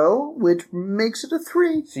 0, which makes it a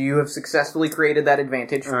 3. So you have successfully created that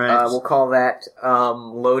advantage. All right. We'll call that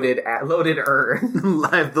loaded urn.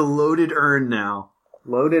 I have the loaded urn now.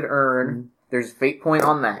 Loaded urn. There's a fate point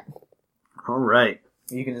on that. All right.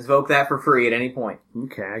 You can invoke that for free at any point.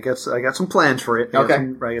 Okay, I got some plans for it. I got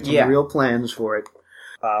some real plans for it.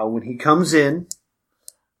 When he comes in,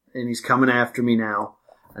 and he's coming after me now,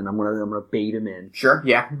 and I'm gonna bait him in. Sure,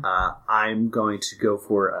 yeah. I'm going to go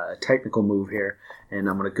for a technical move here, and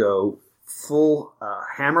I'm gonna go full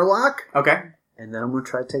hammerlock, Okay. and then I'm gonna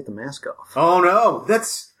try to take the mask off. Oh no,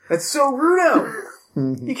 that's so rude.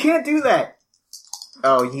 You can't do that.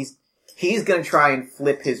 Oh, he's gonna try and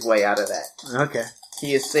flip his way out of that. Okay.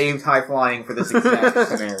 He has saved high flying for this exact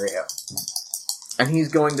scenario. And he's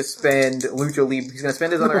going to spend Lucha Libre. He's going to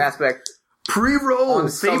spend his other aspect Pre-roll on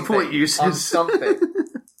fate something. point usage. On something.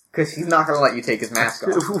 Because he's not going to let you take his mask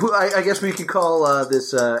off. I guess we could call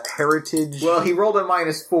this heritage. Well, he rolled a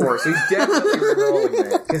 -4, so he's definitely re-rolling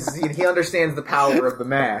that. Because he understands the power of the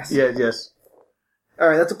mask. Yeah. Yes.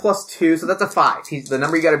 Alright, that's a +2, so that's a 5. The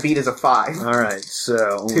number you gotta beat is a 5. All right.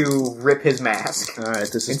 So. To rip his mask. All right.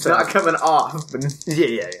 This is. It's not coming off. But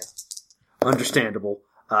Yeah. Understandable.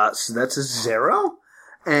 So that's a 0,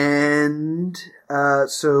 and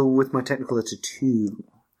so with my technical, it's a 2.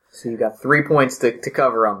 So you got 3 points to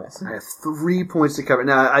cover on this. I have 3 points to cover.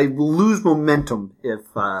 Now I will lose momentum if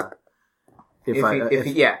you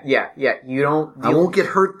don't. I won't get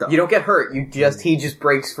hurt though. You don't get hurt. He just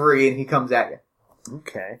breaks free and he comes at you.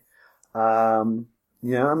 Okay. I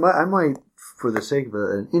might, for the sake of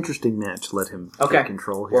an interesting match, let him take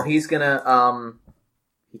control here. Well, he's gonna.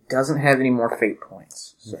 He doesn't have any more fate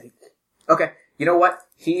points. So okay. You know what?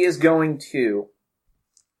 He is going to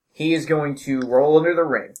roll under the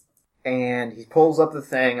ring, and he pulls up the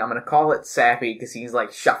thing. I'm going to call it sappy because he's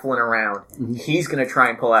like shuffling around. Mm-hmm. He's going to try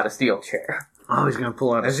and pull out a steel chair. Oh, he's going to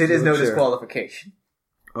pull out a steel chair. As it is no disqualification.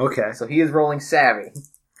 Okay. So he is rolling savvy.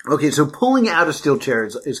 Okay, so pulling out a steel chair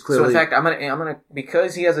is clearly... So in fact, I'm gonna,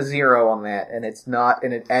 because he has a 0 on that, and it's not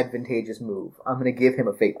an advantageous move, I'm gonna give him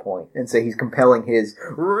a fate point, and say he's compelling his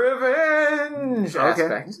revenge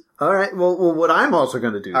aspect. Alright, well, what I'm also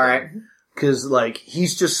gonna do... Alright. Because,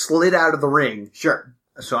 he's just slid out of the ring. Sure.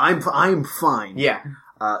 So I'm fine. Yeah.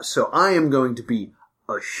 So I am going to be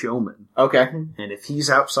a showman. Okay. And if he's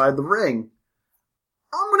outside the ring,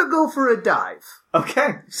 I'm gonna go for a dive.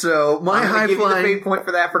 Okay. So my high give flying... you the fate point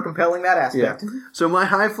for that, for compelling that aspect. Yeah. So my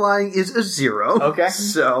high flying is a 0. Okay.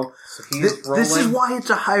 So he's rolling... this is why it's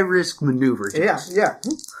a high risk maneuver. Yeah.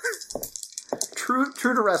 True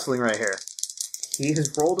to wrestling right here. He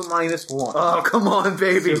has rolled a -1. Oh, come on,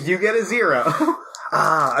 baby. So you get a 0.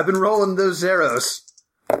 I've been rolling those zeros.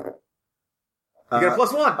 You get a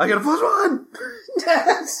 +1. I get a +1.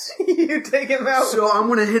 Yes. You take him out. So I'm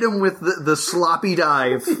gonna hit him with the sloppy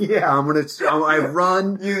dive. Yeah. I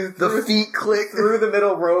run. The feet click through the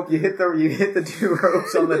middle rope. You hit the 2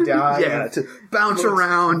 ropes on the dive. Yeah, to bounce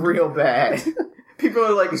around real bad. People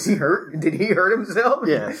are like, "Is he hurt? Did he hurt himself?"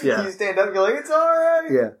 Yeah. You stand up and you're like, "It's all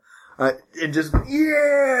right." Yeah. And just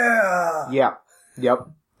Yeah. Yep.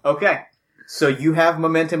 Okay. So you have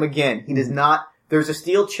momentum again. He does not. There's a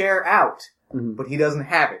steel chair out. Mm-hmm. But he doesn't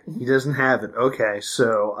have it. He doesn't have it. Okay,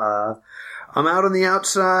 so I'm out on the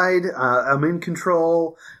outside. I'm in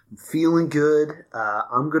control. I'm feeling good.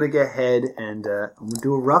 I'm going to get ahead and I'm going to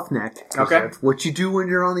do a roughneck. Okay. That's what you do when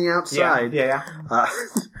you're on the outside. Yeah. I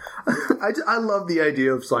love the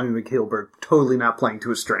idea of Slimy McHillberg totally not playing to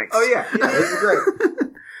his strengths. Oh, yeah. This is great.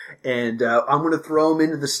 And I'm going to throw him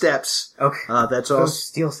into the steps. Okay. That's also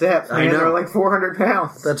steel steps. I know. They're like 400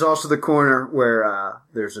 pounds. That's also the corner where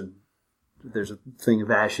there's a thing of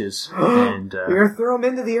ashes, and you're gonna throw him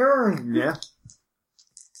into the urn. Yeah.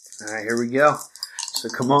 All right, here we go. So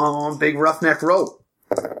come on, big roughneck rope.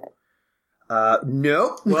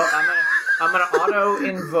 No. Well, I'm gonna auto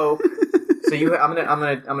invoke. So I'm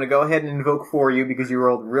gonna go ahead and invoke for you because you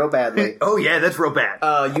rolled real badly. Oh yeah, that's real bad.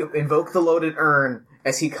 You invoke the loaded urn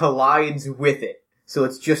as he collides with it. So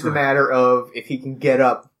it's just a matter of if he can get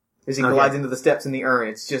up as he collides into the steps in the urn.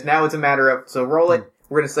 It's just now it's a matter of so roll it.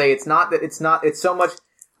 We're gonna say it's so much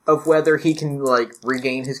of whether he can like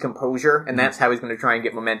regain his composure, and that's how he's gonna try and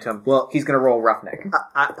get momentum. Well, he's gonna roll roughneck.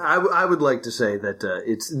 I would like to say that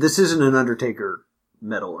this isn't an Undertaker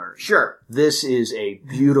metal urn. Sure. This is a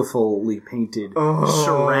beautifully painted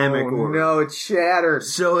ceramic urn. No, it shattered.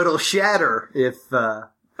 So it'll shatter if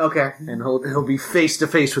Okay. and he'll be face to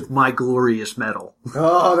face with my glorious metal.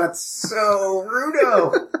 Oh, that's so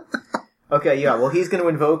rudo. Okay, yeah, well, he's going to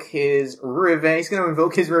invoke his revenge. He's going to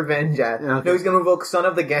invoke his revenge. Okay. No, he's going to invoke Son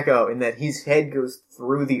of the Gecko in that his head goes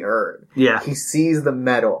through the urn. Yeah. He sees the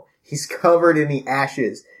metal. He's covered in the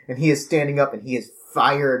ashes, and he is standing up, and he is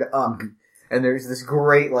fired up. Mm-hmm. And there's this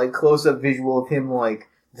great, like, close-up visual of him, like,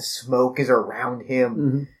 the smoke is around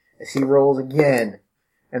him. As he rolls again,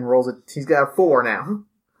 and rolls it. He's got a 4 now.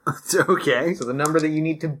 Okay. So the number that you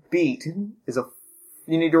need to beat is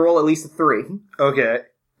you need to roll at least a 3. Okay.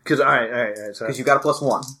 Because, alright. So Because you got a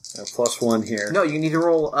 +1. a +1 here. No, you need to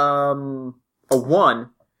roll, a 1.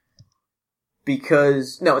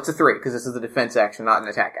 Because, no, it's a 3, because this is a defense action, not an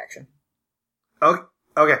attack action. Okay.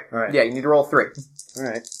 Alright. Yeah, you need to roll 3.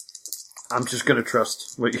 Alright. I'm just gonna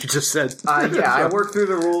trust what you just said. Yeah, I worked through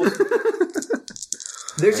the rules.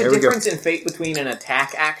 There's a There we go. difference in fate between an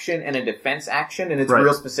attack action and a defense action, and it's Right.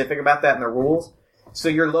 real specific about that in the rules. So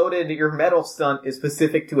your metal stunt is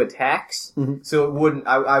specific to attacks, so it wouldn't,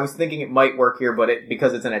 I was thinking it might work here, but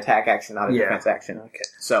because it's an attack action, not a defense action. Okay.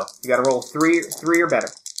 So, you gotta roll 3 or better.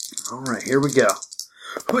 Alright, here we go.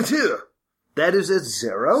 That is a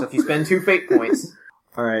 0. So if you spend 2 fate points,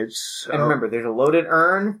 Alright, so... and remember, there's a loaded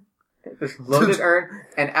urn,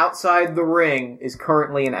 and outside the ring is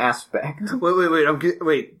currently an aspect.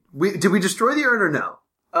 Wait. Did we destroy the urn or no?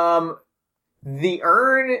 The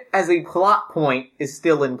urn as a plot point is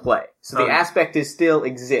still in play. So the aspect still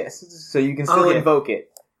exists. So you can still invoke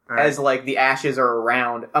it. Right. As like the ashes are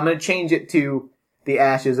around. I'm gonna change it to the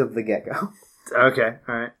ashes of the gecko. Okay,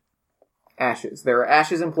 alright. Ashes. There are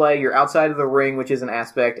ashes in play. You're outside of the ring, which is an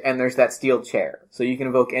aspect, and there's that steel chair. So you can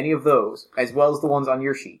invoke any of those, as well as the ones on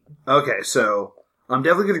your sheet. Okay, so I'm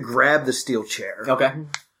definitely gonna grab the steel chair. Okay.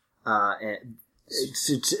 And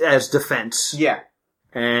it's as defense. Yeah.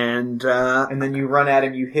 And then you run at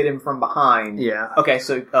him, you hit him from behind. Yeah. Okay,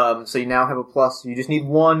 so you now have a plus. You just need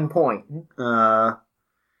 1 point alright.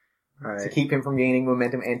 to keep him from gaining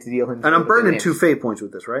momentum and to deal him. And I'm burning 2 fate points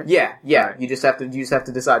with this, right? Yeah. Right. You just have to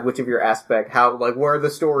decide which of your aspect, where the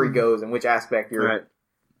story goes and which aspect you're. Right.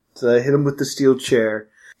 So I hit him with the steel chair.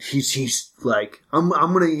 He's like, I'm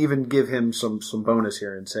gonna even give him some bonus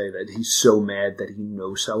here and say that he's so mad that he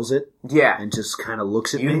no-sells it. Yeah. And just kind of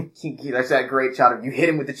looks at me. That's that great shot of you hit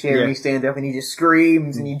him with the chair Yeah. and he stands up and he just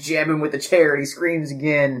screams and you jab him with the chair and he screams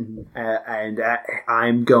again.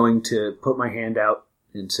 I'm going to put my hand out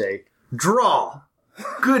and say, draw!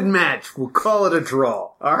 Good match. We'll call it a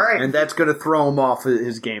draw. All right. And that's going to throw him off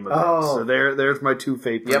his game a bit. Oh. So there's my 2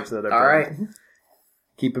 fate points that I burned. All right.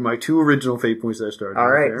 Keeping my 2 original fate points that I started.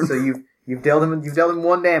 All right. there. So you've dealt him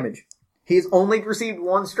 1 damage. He's only received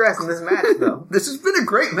 1 stress in this match, though. This has been a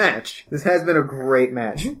great match. This has been a great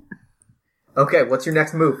match. Okay, what's your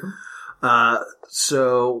next move? Well,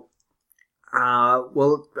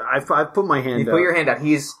 I've put my hand You out. put your hand out.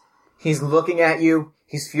 He's looking at you.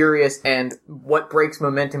 He's furious, and what breaks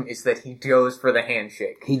momentum is that he goes for the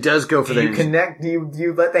handshake. He does go for Do the you connect? Do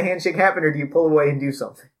you let the handshake happen, or do you pull away and do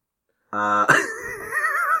something?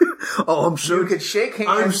 I'm so You could shake hands.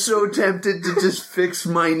 I'm so tempted to just fix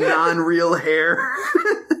my non-real hair.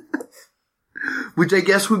 Which I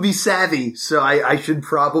guess would be savvy, so I should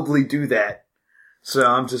probably do that. So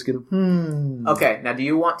I'm just gonna, Okay, now do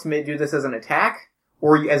you want to do this as an attack,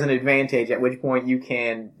 or as an advantage, at which point you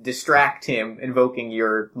can distract him, invoking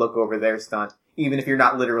your look over there stunt, even if you're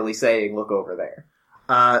not literally saying look over there?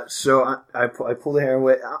 So I pull the hair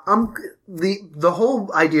away. The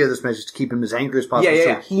whole idea of this match is to keep him as angry as possible,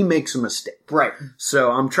 Yeah. so he makes a mistake. Right.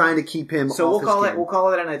 So I'm trying to keep him. So off we'll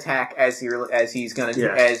call it an attack as he's gonna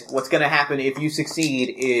Yeah. as what's gonna happen if you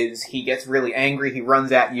succeed is he gets really angry, he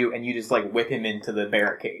runs at you, and you just like whip him into the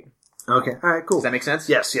barricade. Okay, all right, cool. Does that make sense?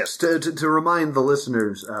 Yes. To remind the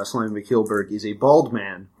listeners, Slimy McKeelberg is a bald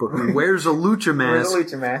man, but who wears a lucha mask. Where's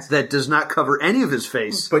the lucha mask? That does not cover any of his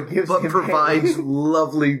face, But gives him provides hair.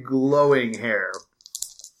 lovely glowing hair.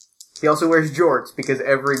 He also wears jorts because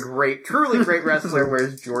every truly great wrestler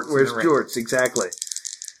wears jorts. Wears in the ring. jorts, exactly.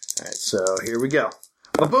 Alright, so here we go.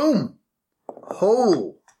 Ba-boom!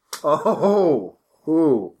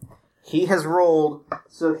 Ooh. He has rolled,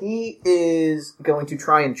 so he is going to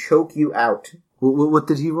try and choke you out. What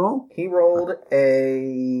did he roll? He rolled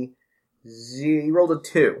a 2. He rolled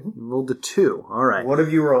a 2. All right. What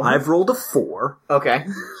have you rolled? I've rolled a 4 Okay.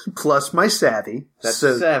 plus my savvy. That's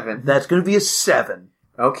so 7. That's going to be a 7.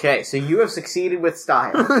 Okay, so you have succeeded with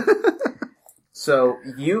style. So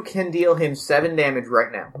you can deal him 7 damage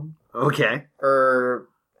right now. Okay. Or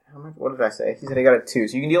how much? What did I say? He said I got a 2.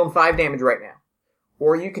 So you can deal him 5 damage right now,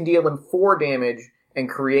 or you can deal him 4 damage and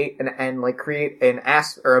create an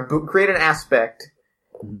aspect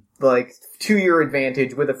like to your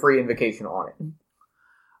advantage with a free invocation on it. Do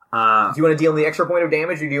you want to deal the extra point of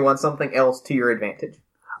damage, or do you want something else to your advantage?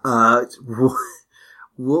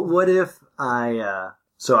 What if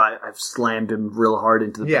I've slammed him real hard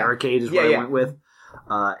into the barricade is what I went with.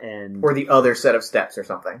 Or the other set of steps or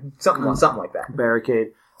something. Something like that.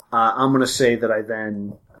 Barricade. I'm gonna say that I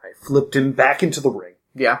flipped him back into the ring.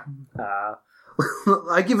 Yeah.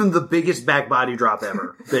 I give him the biggest back body drop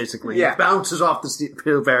ever, basically. Yeah. He bounces off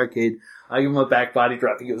the barricade. I give him a back body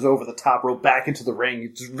drop. He goes over the top rope back into the ring.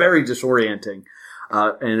 It's very disorienting.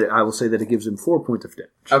 And I will say that it gives him 4 points of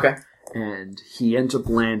damage. Okay. And he ends up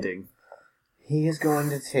landing. He is going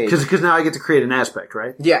to take... Because now I get to create an aspect,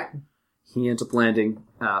 right? Yeah. He ends up landing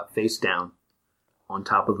face down on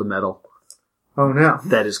top of the metal. Oh, no.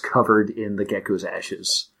 That is covered in the gecko's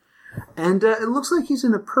ashes. And it looks like he's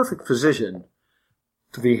in a perfect position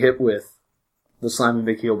to be hit with the Slimy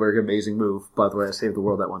McKeelberg amazing move. By the way, I saved the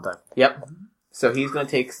world that one time. Yep. So he's going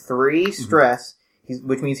to take 3 stress,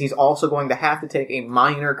 which means he's also going to have to take a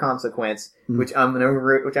minor consequence, which I'm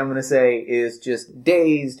going to say is just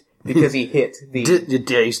dazed because he hit the...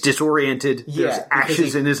 He's disoriented. There's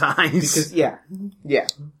ashes in his eyes. Yeah.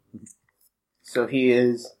 So he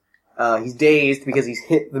is... he's dazed because he's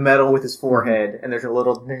hit the metal with his forehead, and there's a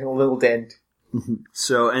little dent.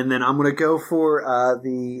 So, and then I'm gonna go for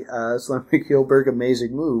the Slimy McKeelberg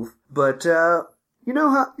amazing move. But you know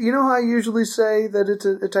how I usually say that it's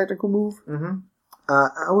a technical move. Mm-hmm.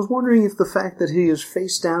 I was wondering if the fact that he is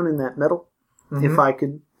face down in that metal, if I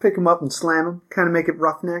could pick him up and slam him, kind of make it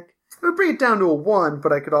roughneck. It would bring it down to a 1,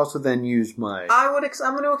 but I could also then use my... I'm going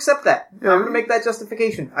to accept that. I'm going to make that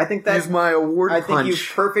justification. I think that's... Use my award punch. I think you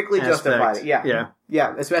perfectly justified it. Yeah.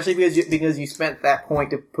 Yeah, especially because you spent that point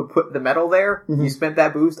to put the metal there. You spent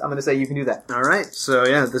that boost. I'm going to say you can do that. All right. So,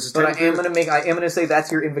 yeah, this is... But I am going to say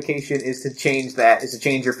that's your invocation, is to change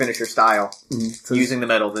your finisher style using the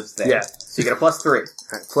metal that's there. Yeah. So you get a +3. All right,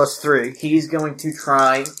 +3. He's going to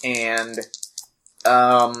try and...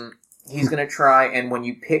 he's going to try, and when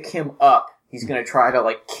you pick him up, he's going to try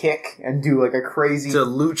to, kick and do, a crazy... To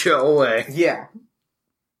lucha away. Yeah.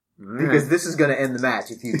 Because this is going to end the match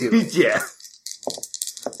if you do it. Yeah.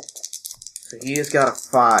 So he has got a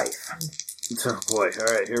 5. Oh, boy.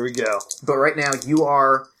 All right, here we go. But right now, you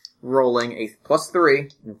are rolling a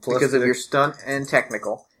 +3 because of your stunt and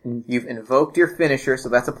technical. You've invoked your finisher, so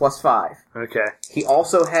that's a +5. Okay. He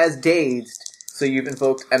also has dazed, so you've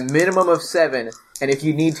invoked a minimum of 7, and if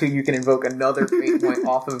you need to, you can invoke another fate point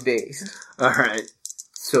off of dazed. All right.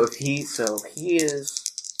 So he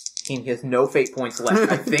has no fate points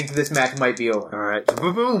left. I think this match might be over. All right.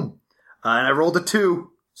 Boom. And I rolled a 2.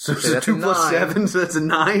 So it's a 2 plus 7, so that's a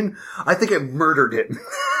 9. I think I murdered him.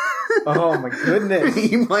 Oh my goodness.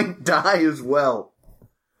 He might die as well.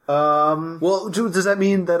 Well, does that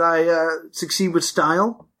mean that I succeed with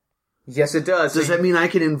style? Yes, it does. Does that mean I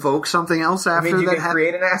can invoke something else after that? You can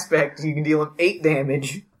create an aspect. You can deal him 8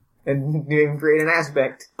 damage and you can create an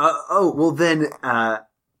aspect. Well then, I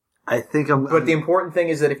think I'm... But the important thing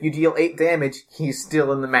is that if you deal 8 damage, he's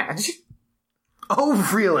still in the match. Oh,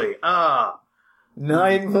 really?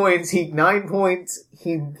 9 points he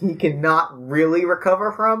cannot really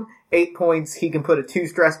recover from. 8 points he can put a 2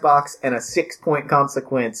 stress box and a 6-point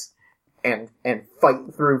consequence and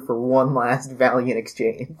fight through for one last valiant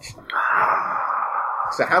exchange.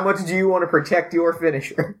 So how much do you want to protect your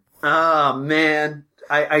finisher? Man.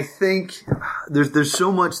 I think there's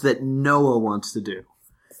so much that Noah wants to do.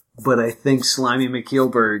 But I think Slimy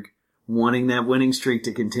McKeelberg, wanting that winning streak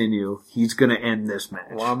to continue, he's going to end this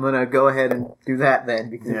match. Well, I'm going to go ahead and do that then,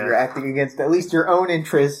 because you're acting against at least your own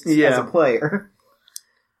interests as a player.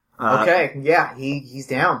 Okay, yeah, he's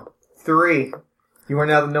down. 3. You are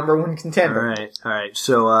now the number 1 contender. Alright,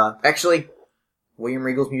 so, actually, William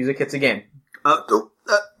Regal's music hits again. I'm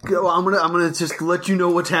gonna just let you know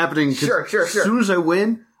what's happening. Sure. As soon as I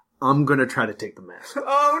win, I'm gonna try to take the match.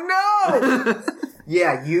 Oh no!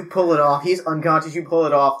 Yeah, you pull it off. He's unconscious, you pull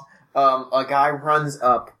it off. A guy runs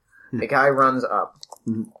up.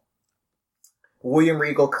 Mm-hmm. William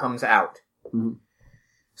Regal comes out.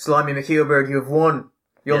 Slimy McKeelberg, you have won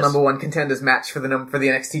your Yes. number one contenders match for the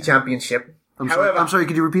NXT Championship. I'm However- sorry,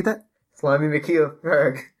 could you repeat that? Slimy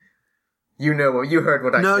McKeelberg, you heard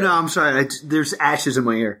what I No, said. I'm sorry. There's ashes in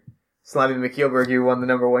my ear. Slimy McKeelberg, you won the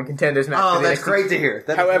number one contenders match for the NXT. to hear.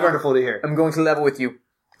 That's However, wonderful to hear. I'm going to level with you.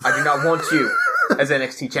 I do not want you as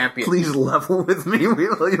NXT champion. Please level with me,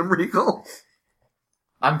 William Regal.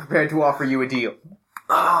 I'm prepared to offer you a deal.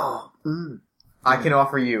 Oh. I can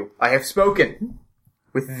offer you. I have spoken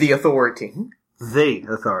with the authority. The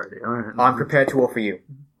authority. All right. I'm prepared to offer you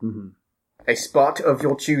a spot of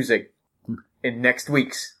your choosing in next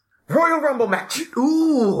week's Royal Rumble match.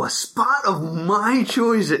 Ooh, a spot of my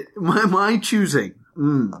choice. My choosing.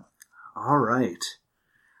 All right.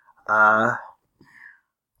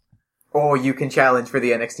 Or you can challenge for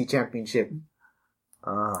the NXT Championship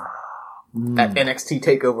at NXT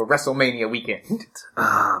TakeOver WrestleMania weekend.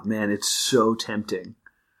 Man, it's so tempting.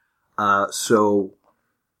 So,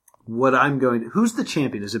 what I'm going to... Who's the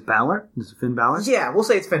champion? Is it Balor? Is it Finn Balor? Yeah, we'll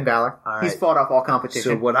say it's Finn Balor. All right. He's fought off all competition.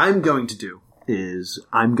 So what I'm going to do is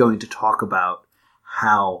I'm going to talk about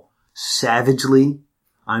how savagely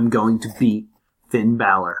I'm going to beat Finn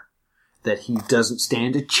Balor. That he doesn't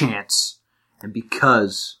stand a chance. And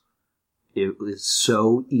because it was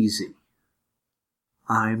so easy,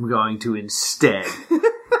 I'm going to instead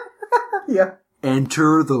Yeah.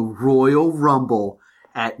 enter the Royal Rumble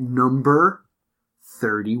at number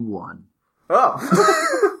 31.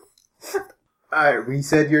 Oh. Alright, we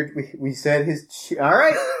said his...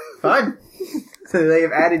 Alright, fine. So they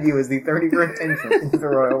have added you as the 31st entrant into the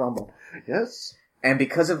Royal Rumble. Yes. And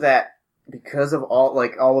because of that, because of all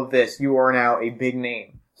of this, you are now a big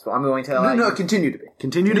name. So I'm going to allow No, you... continue to be.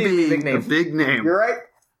 Continue to be big name. a big name. You're right.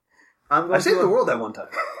 I'm going I saved to... the world that one time.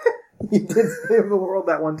 You did save the world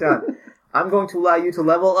that one time. I'm going to allow you to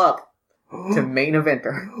level up to main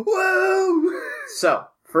eventer. Whoa! So,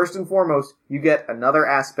 first and foremost, you get another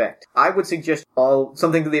aspect. I would suggest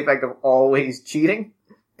something to the effect of always cheating,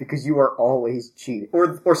 because you are always cheating.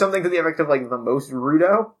 Or something to the effect of like the most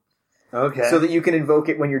rudo, Okay. so that you can invoke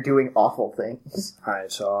it when you're doing awful things.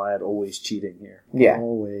 Alright, so I'll add always cheating here. Yeah.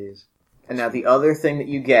 Always. And now the other thing that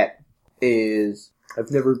you get is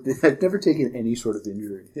I've never taken any sort of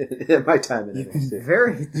injury in my time in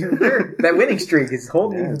NXT. that winning streak is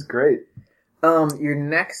holding you. That's great.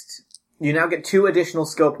 You now get 2 additional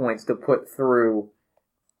skill points to put through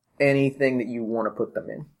anything that you want to put them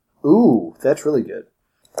in. Ooh, that's really good.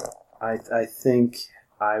 I think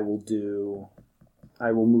I will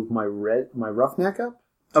move my roughneck up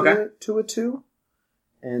to a 2.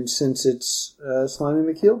 And since it's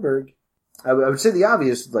Slimy McKeelberg, I would say the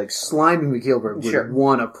obvious, like Slimy McKeelberg would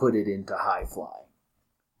want to put it into high flying.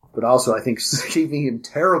 But also, I think keeping him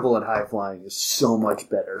terrible at high flying is so much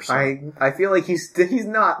better. So. I feel like he's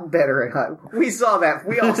not better at high. We saw that.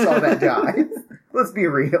 We all saw that dive. Let's be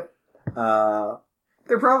real.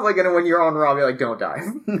 They're probably gonna, when you're on Raw, be like, "Don't dive.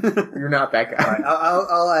 You're not that guy." All right,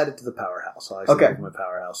 I'll add it to the powerhouse. I'll actually give my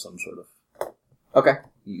powerhouse some sort of Okay.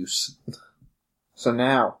 use. So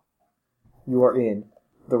now you are in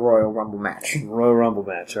the Royal Rumble match. Royal Rumble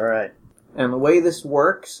match. All right. And the way this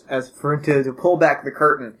works, to pull back the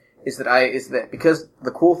curtain, is that because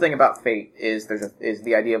the cool thing about Fate is is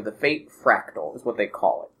the idea of the Fate fractal, is what they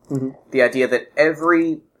call it. Mm-hmm. The idea that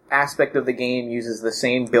every aspect of the game uses the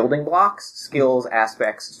same building blocks, skills,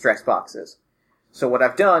 aspects, stress boxes. So what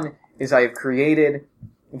I've done is I have created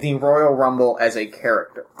the Royal Rumble as a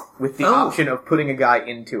character, with the option of putting a guy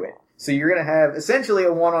into it. So you're going to have essentially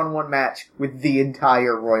a one-on-one match with the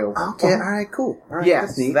entire Royal Rumble. Okay, alright, cool. All right,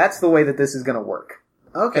 Yes, that's the way that this is going to work.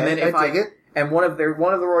 Okay, And then if I take it. And one of the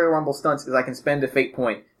Royal Rumble stunts is I can spend a fate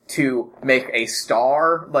point to make a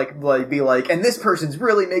star, and this person's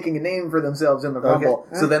really making a name for themselves in the Rumble.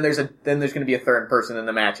 So then there's going to be a third person in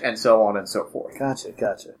the match, and so on and so forth. Gotcha.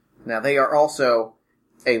 Now they are also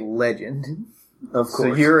a legend. Of course.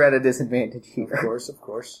 So you're at a disadvantage here. Of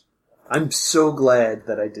course. I'm so glad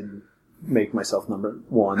that I didn't make myself number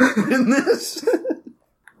 1 in this.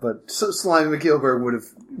 But Slimy McKeelberg would have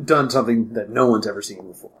done something that no one's ever seen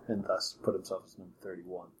before, and thus put himself as number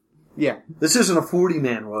 31. Yeah. This isn't a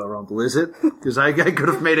 40-man Royal Rumble, is it? Because I could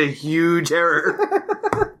have made a huge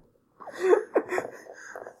error.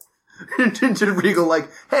 And Regal like,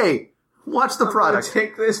 hey, watch the product.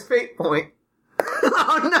 Take this fate point.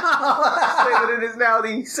 Oh no! Say that it is now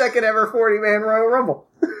the second ever 40-man Royal Rumble.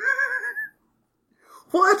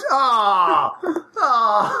 What? Oh!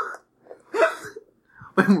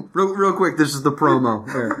 Real quick, this is the promo.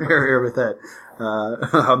 Here with that.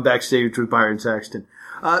 I'm backstage with Byron Saxton.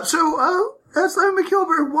 So Slimy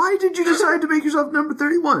McKillberg, why did you decide to make yourself number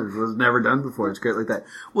 31? It was never done before. It's great like that.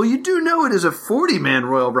 Well, you do know it is a 40-man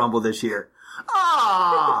Royal Rumble this year.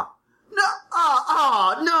 Ah!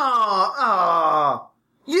 No!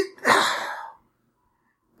 You...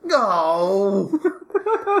 No!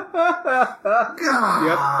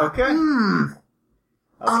 Yep. Okay.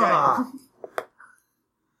 Okay.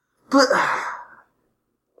 But...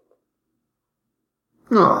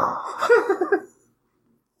 Oh.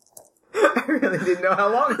 I really didn't know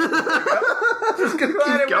how long it was. Just gonna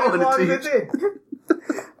Glad keep it went as long going as it did.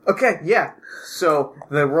 Okay, yeah. So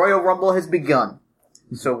the Royal Rumble has begun.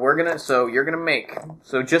 So you're gonna make.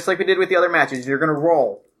 So just like we did with the other matches, you're gonna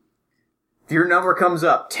roll. If your number comes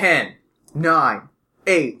up, 10, 9,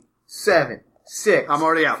 8, 7, 6. I'm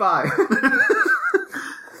already out. 5,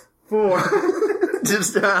 4.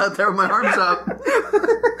 Just throw my arms up.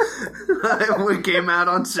 We came out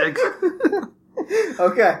on 6.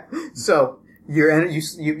 Okay, so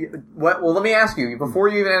what? Well, let me ask you before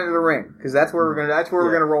you even enter the ring, because that's where we're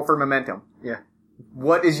gonna roll for momentum. Yeah.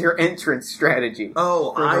 What is your entrance strategy?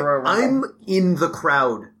 Oh, for the Royal Rumble? I'm in the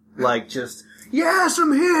crowd, like just yes,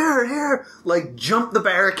 I'm here, like jump the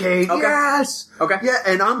barricade. Okay. Yes. Okay. Yeah,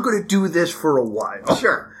 and I'm gonna do this for a while.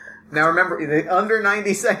 Sure. Now remember, under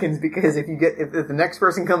 90 seconds, because if the next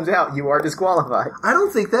person comes out, you are disqualified. I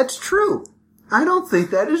don't think that's true. I don't think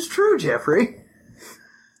that is true, Jeffrey.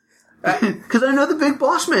 Because I know the Big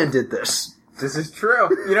Boss Man did this. This is true.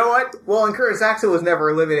 You know what? Well, and Curtis Axel was never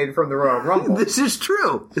eliminated from the Royal Rumble. This is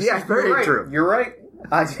true. This is very you're right. true. You're right.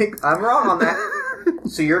 I'm wrong on that.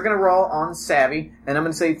 So you're going to roll on Savvy, and I'm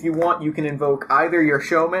going to say if you want, you can invoke either your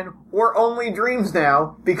showman or only dreams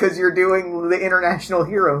now, because you're doing the international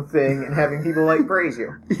hero thing and having people praise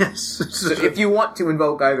you. Yes. So if you want to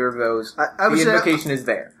invoke either of those, I would the say invocation is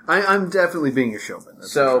there. I'm definitely being a showman.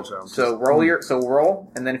 That's So for sure.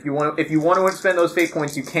 roll, and then if you want to spend those fate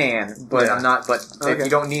points, you can. But Yeah. I'm not. But Okay. if you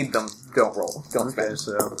don't need them, don't roll. Don't Okay, spend.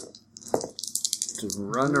 so just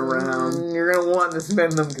run around. You're gonna want to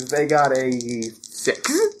spend them because they got a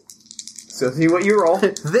 6. So see what you roll.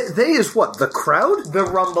 They is what? The crowd? The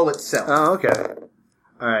Rumble itself. Oh, okay.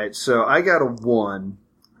 Alright, so I got a 1.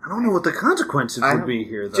 I don't know what the consequences would be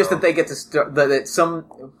here, though. Just that they get to start. So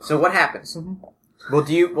what happens? Well,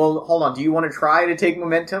 hold on. Do you want to try to take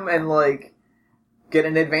momentum and get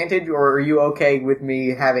an advantage, or are you okay with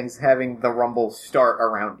me having the Rumble start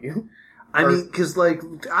around you? I mean, because,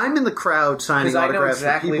 I'm in the crowd signing I know autographs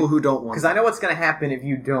exactly for people who don't want Because I know what's going to happen if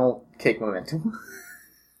you don't take momentum.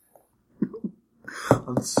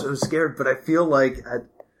 I'm so scared, but I feel like...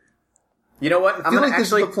 You know what? I'm feel going like to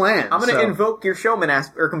this is the plan, I'm going to so- invoke your showman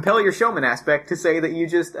or compel your showman aspect to say that you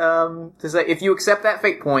just to say if you accept that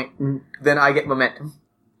fate point, then I get momentum.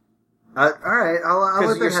 Alright, I'll let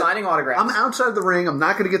Because that you're happen. signing autographs. I'm outside the ring. I'm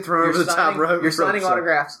not going to get thrown over the top rope. You're signing so-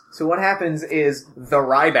 autographs. So what happens is the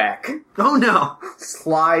Ryback Oh, no.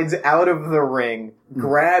 slides out of the ring,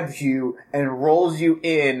 grabs you, and rolls you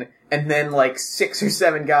in, and then 6 or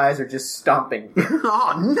 7 guys are just stomping you.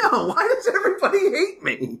 Oh, no. Why does everybody hate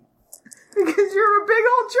me? Because you're a big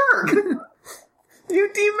old jerk. You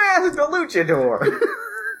demasked the luchador.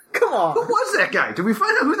 Come on. Who was that guy? Did we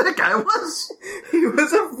find out who that guy was? He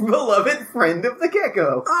was a beloved friend of the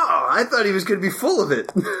Gecko. Oh, I thought he was going to be full of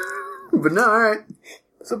it. But no, alright.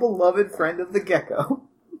 He's a beloved friend of the Gecko.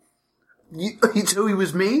 So he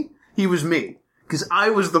was me? He was me. Because I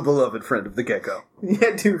was the beloved friend of the Gecko. He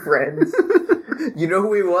had 2 friends. You know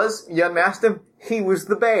who he was? You unmasked him? He was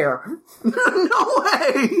the bear. No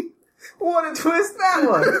way! What a twist that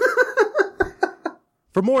was!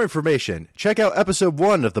 For more information, check out episode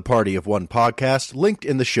 1 of the Party of One podcast, linked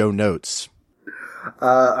in the show notes.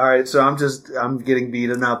 Alright, so I'm getting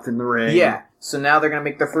beaten up in the ring. Yeah, so now they're going to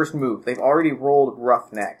make their first move. They've already rolled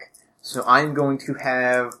Roughneck. So I'm going to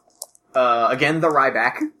have, again, the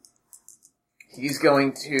Ryback. He's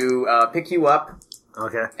going to pick you up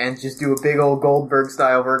Okay. and just do a big old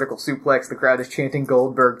Goldberg-style vertical suplex. The crowd is chanting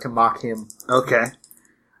Goldberg to mock him. Okay.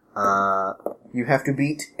 You have to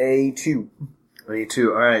beat a 2. Me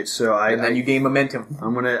too. Alright, so And then you gain momentum.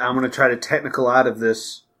 I'm gonna try to technical out of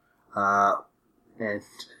this, and I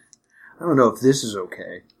don't know if this is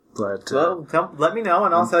okay, but, Well, let me know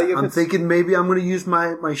and I'll tell you if I'm it's... thinking maybe I'm gonna use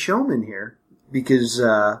my showman here, because,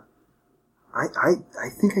 I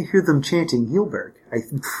think I hear them chanting Heelberg.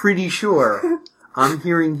 I'm pretty sure I'm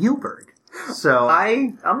hearing Heelberg. So,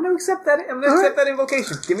 I'm going to accept that. I'm going to accept that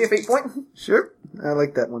invocation. Give me a fate point. sure, I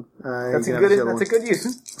like that one. That's you a can have good. the other That's a one. good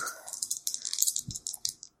use.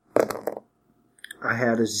 I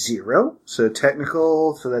had a 0, so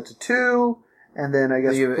technical, so that's a 2, and then I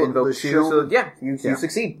guess You put invoke the two, shield. so yeah, you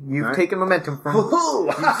succeed. You've Alright. taken momentum from. Woohoo!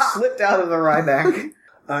 You slipped out of the Ryback.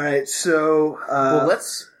 All right, so Well,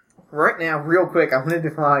 let's right now, real quick. I want to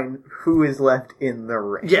define who is left in the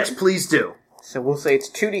ring. yes, please do. So we'll say it's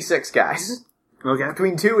 2d6 guys Okay,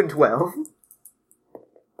 between 2 and 12.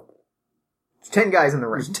 10 guys in the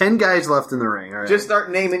ring. there's 10 guys left in the ring. All right, Just start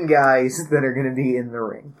naming guys that are going to be in the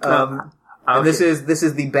ring. And okay. this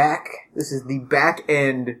is the back. This is the back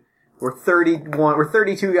end. We're 31. We're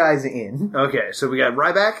 32 guys in. Okay, so we got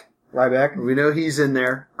Ryback. Ryback. We know he's in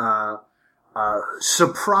there.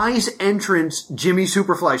 Surprise entrance, Jimmy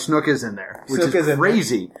Superfly Snook is in there, which Snook is is in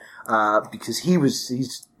crazy, because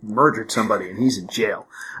he's murdered somebody and he's in jail.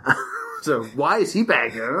 So why is he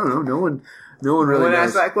back here? I don't know. No one really When I knows.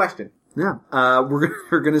 asked that question, Yeah.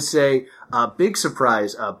 We're gonna say, big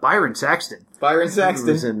surprise, Byron Saxton Byron was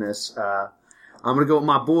Saxton. in this. I'm gonna go with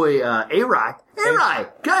my boy, A-Rai. A-Rai!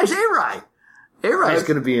 Guys, A-Rai! A-Rai's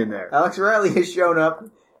gonna be in there. Alex Riley has shown up.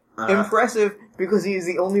 Impressive, because he is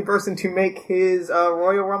the only person to make his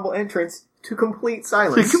Royal Rumble entrance to complete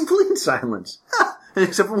silence. Complete silence.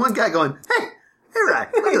 Except for one guy going, hey, A-Rai,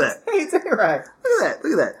 look at that. Hey, it's A-Rai. Look at that.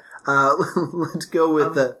 Look at that. Let's go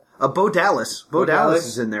with, Bo Dallas. Bo Dallas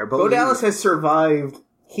is in there. Bo Dallas has survived.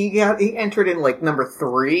 He entered in like number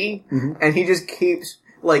 3, and he just keeps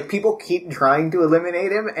people keep trying to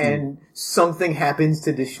eliminate him, and something happens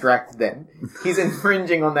to distract them. He's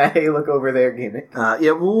infringing on that "Hey, look over there" gimmick.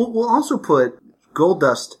 Yeah, we'll also put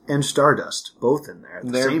Goldust and Stardust both in there at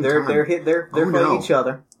the same time. They're fighting each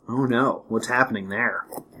other. Oh no, what's happening there?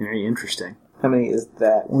 Very interesting. How many is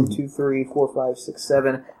that? 1, 2, 3, 4, 5, 6,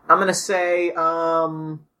 7. I'm gonna say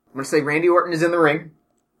Randy Orton is in the ring.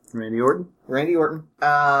 Randy Orton? Randy Orton.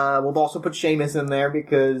 We'll also put Sheamus in there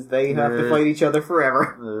because they have to fight each other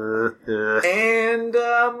forever. And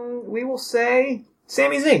we will say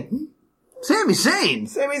Sami Zayn. Sami Zayn!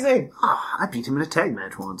 Sami Zayn. Oh, I beat him in a tag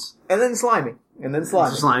match once. And then Slimy.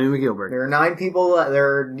 Slimy McGilbert. There are 9 people.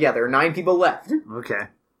 There are 9 people left. Okay.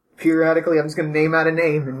 Periodically, I'm just going to name out a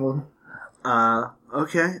name, and we'll.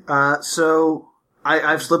 Okay. So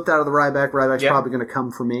I've slipped out of the Ryback. Ryback's Yep. probably going to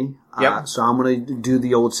come for me. Yep. So I'm going to do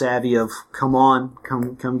the old savvy of come on,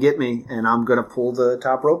 come get me, and I'm going to pull the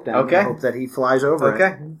top rope down. Okay. And hope that he flies over.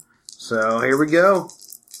 Okay. It. So here we go.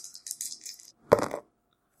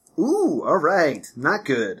 Ooh, all right. Not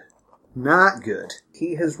good. Not good.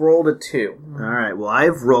 He has rolled a 2. All right. Well,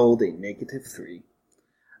 I've rolled a -3.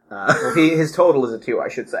 Well, his total is a 2, I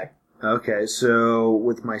should say. Okay, so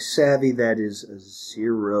with my savvy, that is a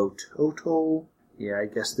 0 total. Yeah, I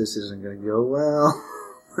guess this isn't going to go well.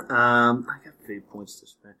 I got 8 points to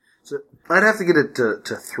spend. So I'd have to get it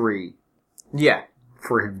to 3 Yeah.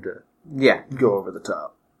 for him to Yeah. go over the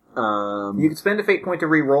top. You can spend a fate point to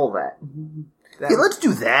re-roll that. Yeah, let's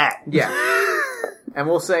do that. Yeah. And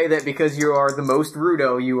we'll say that because you are the most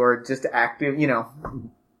Rudo, you are just active, yeah.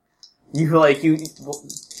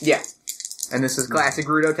 And this is classic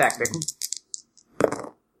Rudo tactic.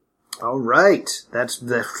 All right. That's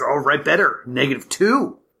all right. Better.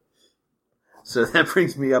 -2. So that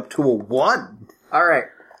brings me up to a 1. Alright.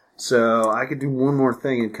 So I could do one more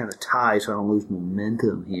thing and kind of tie so I don't lose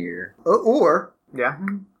momentum here. Yeah.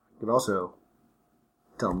 But also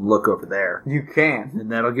tell him look over there. You can.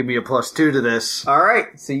 And that'll give me a +2 to this.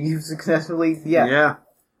 Alright. So you've successfully, Yeah.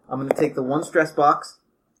 I'm gonna take the 1 stress box.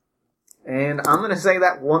 And I'm gonna say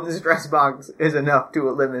that 1 stress box is enough to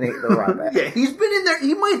eliminate the Ryback. Yeah, he's been in there.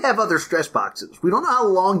 He might have other stress boxes. We don't know how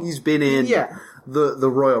long he's been in the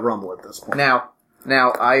Royal Rumble at this point.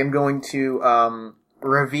 Now I am going to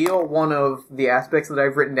reveal one of the aspects that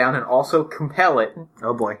I've written down and also compel it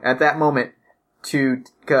Oh boy. at that moment to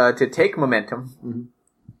take momentum. Mm-hmm.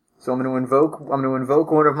 So I'm going to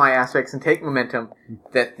invoke one of my aspects and take momentum.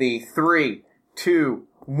 That the 3, 2,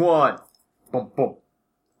 1, boom, boom,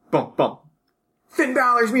 boom, boom. Finn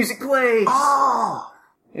Balor's music plays, Oh!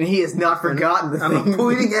 and he has not forgotten the I'm thing.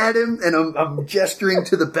 pointing at him and I'm gesturing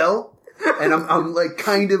to the belt. And I'm like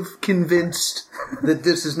kind of convinced that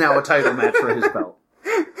this is now a title match for his belt.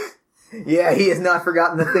 Yeah, he has not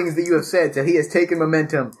forgotten the things that you have said, so he has taken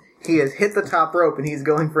momentum. He has hit the top rope, and he's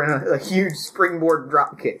going for a huge springboard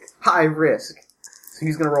drop kick. High risk. So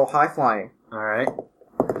he's going to roll high flying. Alright.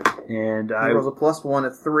 And He I... rolls a +1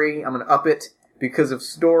 at 3. I'm going to up it because of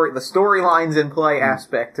the storylines in play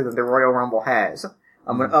aspect that the Royal Rumble has.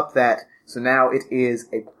 I'm going to up that, so now it is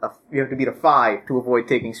you have to beat a 5 to avoid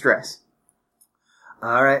taking stress.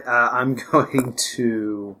 Alright, I'm going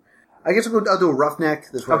to... I guess I'll do a roughneck.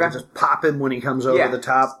 This way I can Okay. just pop him when he comes over the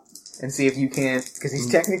top. And see if you can, because he's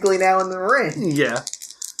technically now in the ring. Yeah.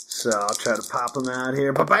 So I'll try to pop him out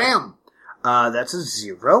here. Ba-bam! That's a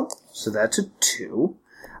 0, so that's a 2.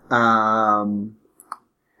 I'm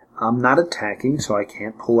not attacking, so I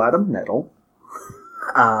can't pull out a medal.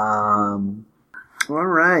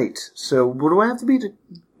 Alright, so what do I have to be to...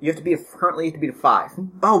 You have to be currently you have to be to 5.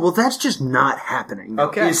 Oh, well, that's just not happening.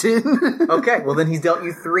 Okay. Is it? Okay, well then he's dealt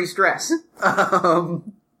you 3 stress.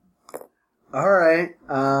 Alright,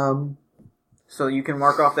 So you can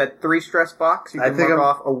mark off that 3 stress box, you I can think mark I'm-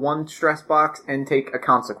 off a 1 stress box, and take a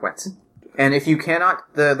consequence. And if you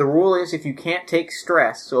cannot, the rule is if you can't take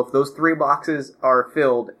stress, so if those 3 boxes are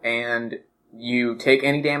filled and you take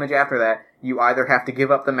any damage after that, you either have to give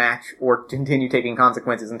up the match or continue taking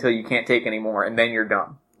consequences until you can't take any more, and then you're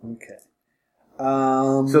done. okay.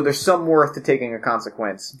 So there's some worth to taking a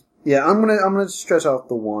consequence. Yeah, I'm gonna stress off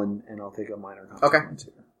the 1, and I'll take a minor consequence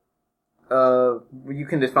here. You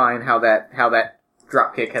can define how that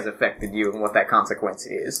dropkick has affected you and what that consequence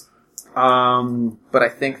is. But I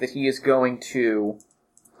think that he is going to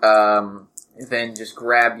then just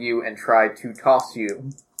grab you and try to toss you.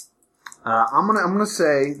 I'm gonna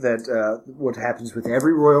say that what happens with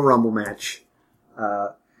every Royal Rumble match.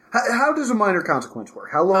 How does a minor consequence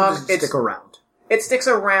work? How long does it stick around? It sticks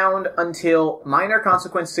around until minor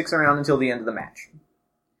consequence sticks around until the end of the match.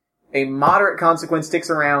 A moderate consequence sticks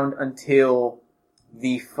around until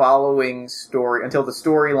the following story, until the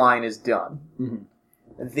storyline is done. Mhm.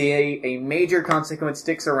 A major consequence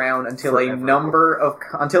sticks around until Forever.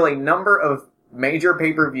 a number of major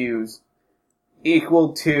pay-per-views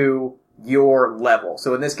equal to your level.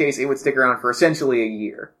 So in this case, it would stick around for essentially a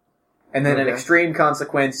year. And then an Okay. extreme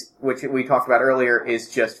consequence, which we talked about earlier, is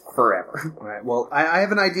just forever. All right. Well, I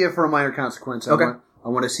have an idea for a minor consequence. Okay. I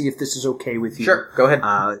want to see if this is okay with you. Sure, go ahead.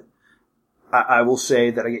 I will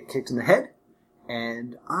say that I get kicked in the head,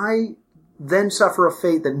 and I then suffer a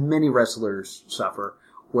fate that many wrestlers suffer,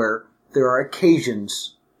 where there are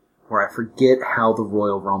occasions where I forget how the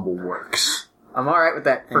Royal Rumble works. I'm alright with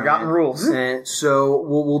that. Forgotten rules. And so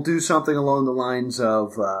we'll do something along the lines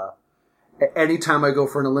of anytime I go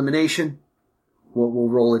for an elimination, we'll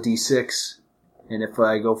roll a d6, and if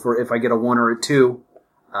I get a 1 or a 2,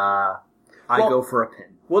 I go for a pin.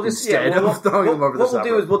 We'll just instead of throwing them over the What we'll do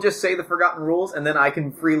supper. is we'll just say the forgotten rules, and then I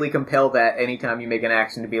can freely compel that anytime you make an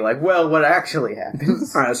action to be like, well, what actually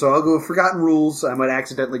happens? All right, so I'll go with forgotten rules. I might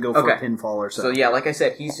accidentally go for a Okay. pinfall or So something. yeah, like I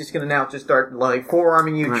said, he's just gonna now just start like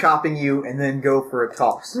forearming you, Right. chopping you, and then go for a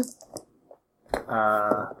toss.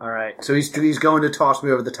 All right. So he's going to toss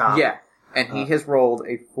me over the top. Yeah, and he has rolled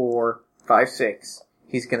a 4, 5, 6.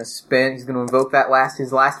 He's gonna invoke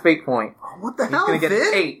his last fate point. What the He's hell, gonna get Finn?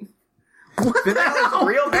 an 8. What the Finn hell? was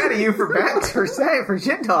real mad at you for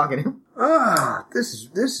shit talking him. This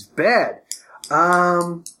is bad.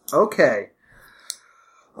 Okay.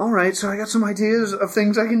 All right. So I got some ideas of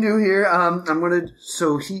things I can do here. All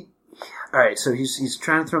right. So he's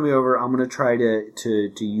trying to throw me over. I'm gonna try to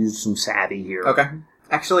use some savvy here. Okay.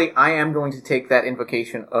 Actually, I am going to take that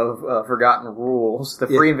invocation of Forgotten Rules, the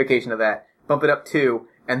free invocation of that, bump it up 2,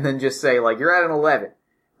 and then just say, like, you're at an 11.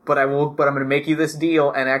 But I'm going to make you this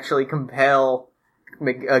deal and actually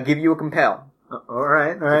give you a compel. All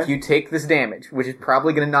right. If you take this damage, which is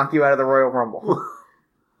probably going to knock you out of the Royal Rumble,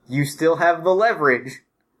 you still have the leverage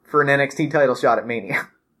for an NXT title shot at Mania.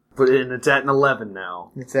 But it's at an 11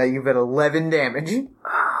 now. It's you've got 11 damage,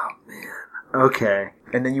 Okay.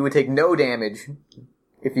 and then you would take no damage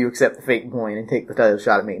if you accept the fate point and take the title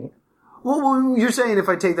shot at Mania. Well, you're saying if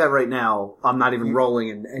I take that right now, I'm not even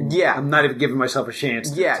rolling, and Yeah. I'm not even giving myself a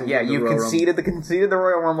chance. To win the you Royal conceded the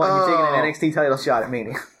Royal Rumble, and you're taking an Oh. NXT title shot at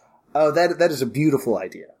Mania. Rumble. Oh, that is a beautiful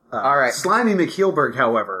idea. All right. Slimy McHeelberg,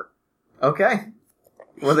 however, Okay.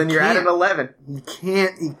 Well, then you're at an can't. 11. he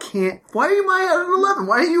can't. Why am I at an 11?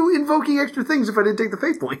 Why are you invoking extra things if I didn't take the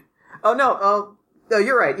fate point? Oh, no. No,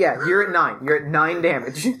 you're right. Yeah, you're at 9. You're at 9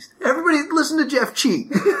 damage. Everybody, listen to Jeff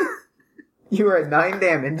cheat. You are at 9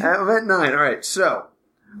 damage. I'm at 9. All right, so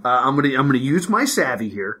I'm gonna use my savvy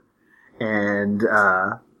here, and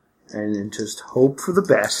then just hope for the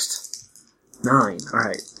best. 9. All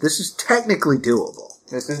right, this is technically doable.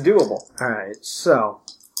 This is doable. All right, so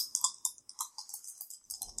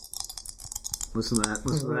listen to that.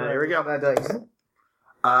 Listen to that. Here we go. That dice.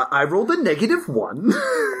 I rolled a -1.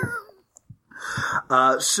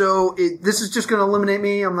 So this is just going to eliminate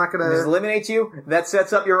me. I'm not going Just to. eliminate you. That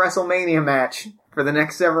sets up your WrestleMania match for the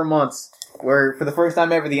next several months, where for the first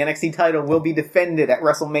time ever, the NXT title will be defended at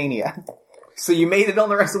WrestleMania. So you made it on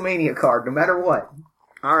the WrestleMania card, no matter what.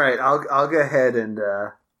 All right, I'll go ahead and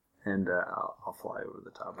I'll fly over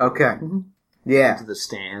the top. Okay. Yeah. To the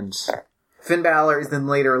stands. Finn Balor is then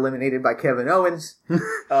later eliminated by Kevin Owens,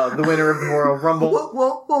 the winner of the Royal Rumble.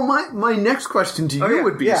 Well, my next question to you Oh, yeah,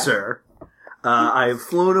 would be, yeah. sir, I've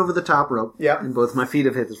flown over the top rope. Yep. And both my feet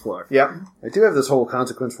have hit the floor. Yep. I do have this whole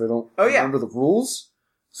consequence where I don't remember the rules.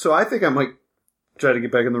 So I think I might try to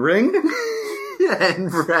get back in the ring. And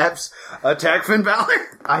perhaps attack Finn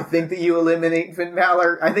Balor. I think that you eliminate Finn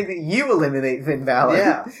Balor.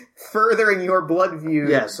 Yeah. Furthering your blood feud.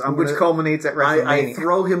 Yes, which culminates at WrestleMania. I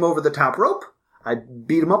throw him over the top rope. I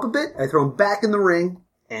beat him up a bit. I throw him back in the ring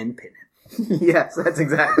and pin him. Yes, that's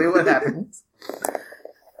exactly what happens.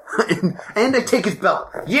 and I take his belt.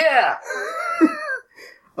 Yeah!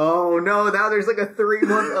 Oh no, now there's like a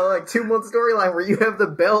 2-month storyline where you have the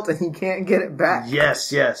belt and he can't get it back.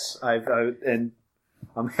 Yes. And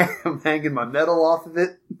I'm hanging my medal off of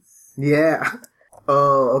it. Yeah.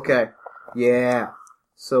 Oh, okay. Yeah.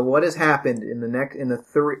 So what has happened in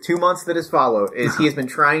the 2 months that has followed is he has been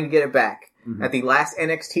trying to get it back. Mm-hmm. At the last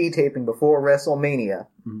NXT taping before WrestleMania,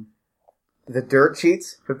 the dirt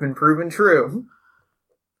sheets have been proven true.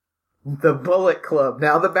 The Bullet Club,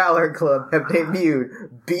 now the Balor Club, have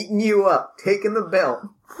debuted, beaten you up, taken the belt.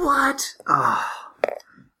 What? I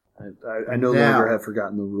no longer have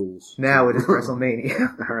forgotten the rules. Now it is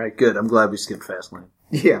WrestleMania. All right, good. I'm glad we skipped Fastlane.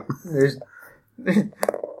 Yeah.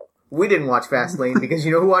 We didn't watch Fastlane because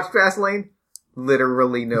you know who watched Fastlane?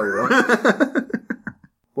 Literally no one.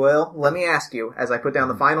 Well, let me ask you, as I put down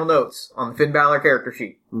the final notes on the Finn Balor character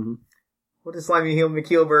sheet. Mm-hmm. What is Slimy Heel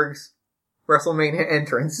McKeelberg's WrestleMania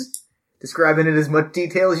entrance? Describe it in as much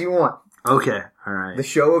detail as you want. Okay, alright. The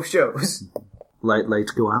show of shows.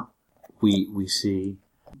 Lights go out. We see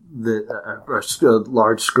a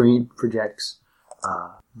large screen projects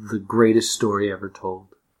the greatest story ever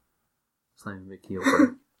told. Slimy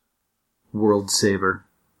McKeelberg. World Saver.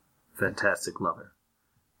 Fantastic Lover.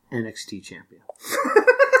 NXT Champion.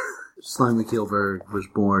 Slimy McKeelberg was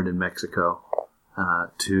born in Mexico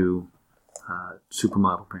to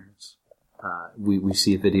supermodel parents. We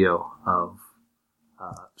see a video of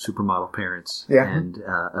supermodel parents and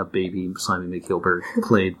a baby Slimy McKeelberg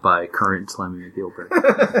played by current Slimy McKeelberg.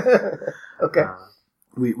 Okay.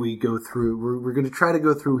 We go through. We're going to try to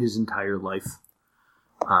go through his entire life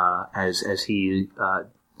as he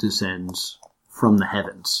descends from the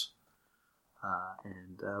heavens,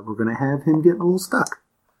 and we're going to have him get a little stuck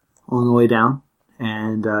on the way down,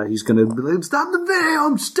 and he's going to be like, "Stop the video!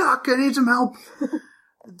 I'm stuck. I need some help."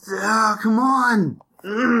 Come on.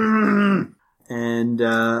 And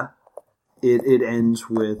it ends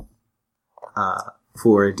with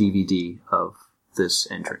for a DVD of this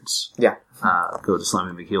entrance. Yeah. Go to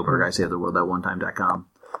Slimy McKeelberg, ISaveTheWorld@OneTime.com.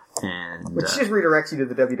 And which just redirects you to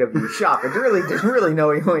the WWE shop. It really didn't really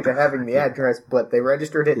know you went to having the address, but they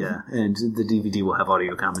registered it. Yeah, and the DVD will have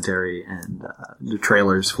audio commentary and the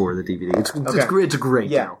trailers for the DVD. It's a great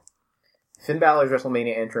deal. Finn Balor's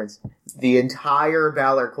WrestleMania entrance, the entire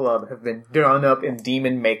Balor Club have been done up in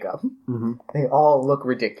demon makeup. Mm-hmm. They all look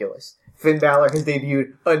ridiculous. Finn Balor has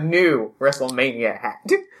debuted a new WrestleMania hat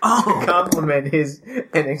to complement his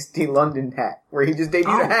NXT London hat, where he just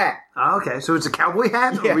debuted a hat. Oh, okay, so it's a cowboy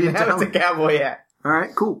hat? Yeah, now it's a cowboy hat. All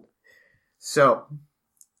right, cool. So,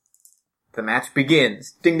 the match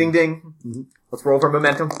begins. Ding, ding, ding. Mm-hmm. Let's roll for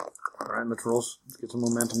momentum. All right, let's roll. Let's get some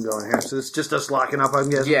momentum going here. So it's just us locking up, I'm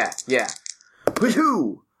guessing? Yeah.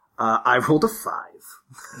 Woohoo! I rolled a 5.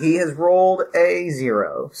 He has rolled a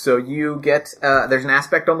 0. So you get, there's an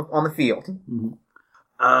aspect on the field. Mm-hmm.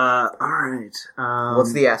 Alright.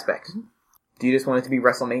 What's the aspect? Do you just want it to be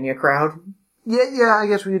WrestleMania crowd? Yeah, I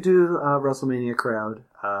guess we could do WrestleMania crowd.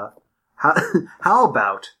 How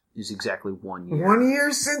about is exactly 1 year. 1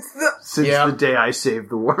 year since the day I saved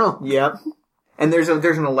the world. Yep. And there's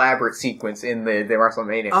an elaborate sequence in the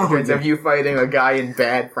WrestleMania entrance of you fighting a guy in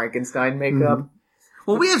bad Frankenstein makeup. Mm-hmm.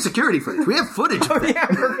 Well, we have security footage. We have footage of that. Yeah,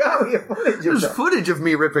 I forgot we have footage There's footage of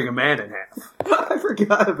me ripping a man in half. I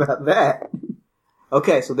forgot about that.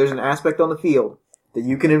 Okay, so there's an aspect on the field that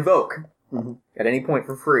you can invoke at any point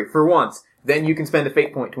for free, for once. Then you can spend a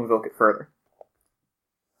fate point to invoke it further.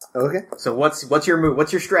 Okay. So what's your move?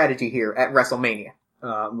 What's your strategy here at WrestleMania?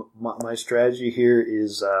 My strategy here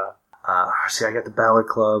is, see, I got the Balor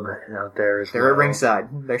Club out there. They're at ringside.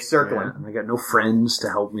 They're circling. Yeah, and I got no friends to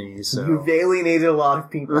help me, so. You've alienated a lot of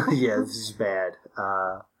people. Yeah, this is bad.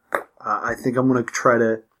 I think I'm gonna try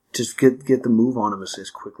to just get the move on him as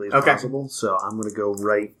quickly as possible. So I'm gonna go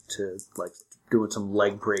right to, like, doing some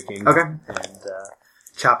leg breaking. Okay. And,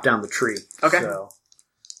 chop down the tree. Okay. So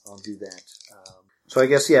I'll do that. So I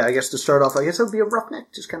guess to start off, it would be a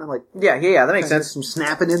roughneck. Just kind of like. Yeah, that makes sense. Some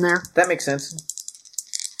snapping in there. That makes sense.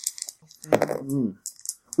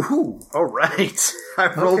 Ooh, alright.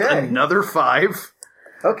 I rolled another 5.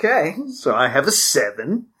 Okay. So I have a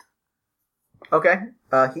 7. Okay.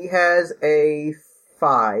 He has a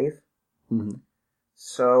 5. Mm-hmm.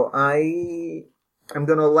 So I'm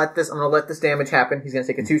gonna let this damage happen. He's gonna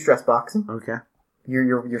take a 2 stress box. Okay.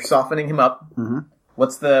 You're softening him up. Mm-hmm.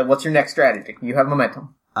 What's your next strategy? You have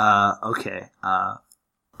momentum. Okay.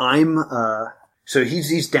 So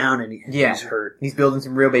he's down and he's hurt. He's building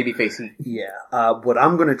some real baby face heat. Yeah. What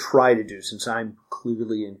I'm gonna try to do, since I'm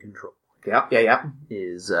clearly in control, Yeah.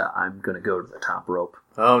 is I'm gonna go to the top rope.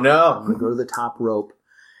 Oh I'm no. gonna go to the top rope,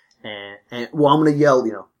 and I'm gonna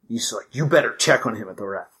yell, he's like, you better check on him at the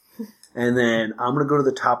ref. And then I'm gonna go to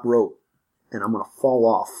the top rope, and I'm gonna fall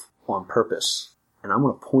off on purpose, and I'm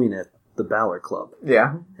gonna point at the Balor Club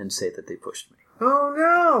Yeah. and say that they pushed me. Oh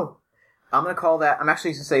no. I'm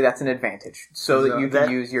actually going to say that's an advantage. So that you can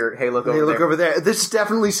use your, hey, look over Hey, there. look over there. This is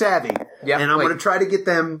definitely savvy. Yeah, and I'm wait. going to try to get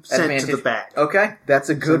them sent to the back. Okay, that's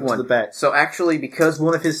a good Sent to one. the back. So actually, because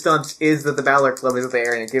one of his stunts is that the Balor Club is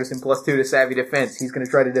there and it gives him +2 to savvy defense, he's going to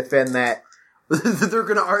try to defend that. They're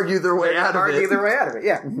going to argue their way out of Argue it. their way out of it,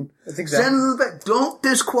 yeah. That's exactly. Send him to the back. Don't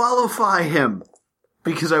disqualify him.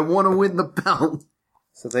 Because I want to win the belt.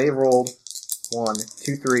 So they rolled 1,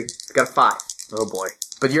 2, 3. It's got a 5. Oh boy.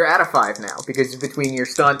 But you're at a 5 now, because between your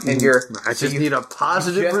stunt and your... I just need a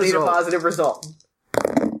positive result. Need a positive result.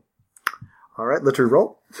 Alright, let's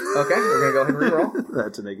re-roll. Okay, we're going to go ahead and reroll.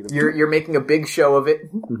 That's a negative. You're making a big show of it.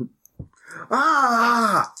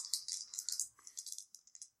 Ah!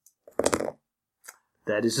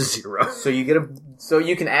 That is a 0. So you get so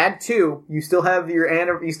you can add 2. You still have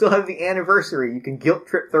the anniversary. You can guilt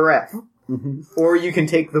trip the ref. Mm-hmm. Or you can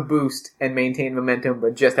take the boost and maintain momentum,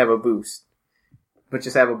 but just have a boost.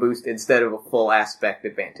 Instead of a full aspect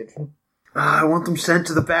advantage. I want them sent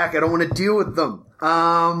to the back. I don't want to deal with them.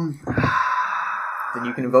 Then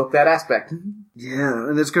you can invoke that aspect. Yeah,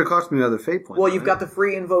 and it's going to cost me another fate point. Well, you've got the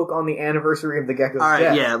free invoke on the anniversary of the Gecko's Alright,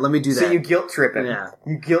 death. yeah, let me do that. So you guilt trip him. Yeah.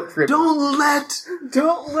 You guilt trip him. Don't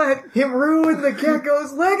let him ruin the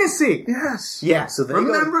Gecko's legacy! Yes. Yeah, so they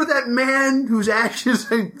Remember that man whose ashes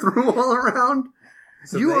I threw all around?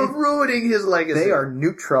 So you are ruining his legacy. They are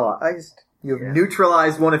neutralized. You have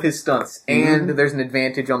neutralized one of his stunts, and there's an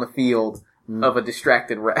advantage on the field of a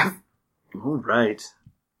distracted ref. All right.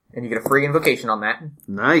 And you get a free invocation on that.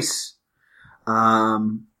 Nice.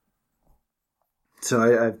 So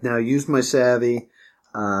I've now used my savvy.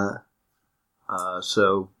 So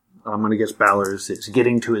I'm going to guess Balor's is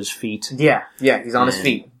getting to his feet. Yeah, he's on his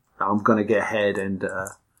feet. I'm going to get ahead and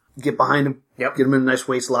get behind him. Yep. Get him in a nice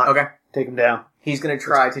waist lock. Okay. Take him down. He's gonna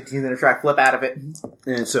try flip out of it.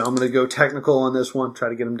 And so I'm going to go technical on this one. Try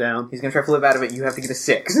to get him down. He's gonna try flip out of it. You have to get a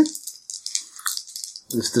 6.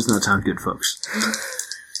 This does not sound good, folks.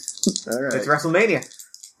 All right. It's WrestleMania.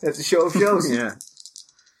 That's a show of shows. Yeah.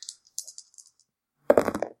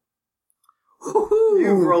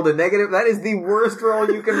 You've rolled a negative. That is the worst roll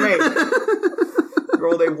you can make. You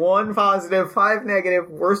rolled a 1 positive, 5 negative.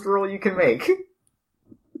 Worst roll you can make.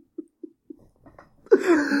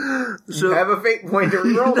 So, You have a fate point to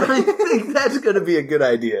reroll I it. think that's going to be a good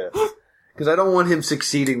idea. Because I don't want him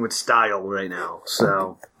succeeding with style right now,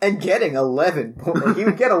 so... And getting 11 points. He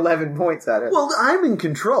would get 11 points out of it. Well, I'm in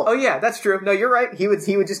control. Oh yeah, that's true. No, you're right. He would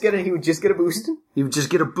just get a boost. You would just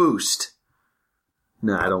get a boost.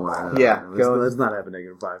 No, I don't want to. Yeah, let's not have a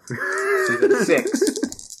negative 5. So you get a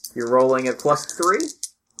 6. You're rolling at +3?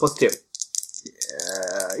 +2.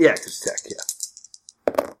 Yeah, because tech,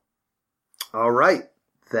 yeah. Alright.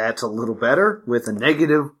 That's a little better with a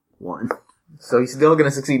 -1. So he's still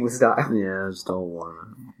gonna succeed with style. Yeah, I still want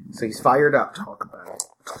to So he's fired up. talk about it.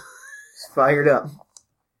 He's fired up.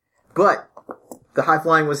 But the high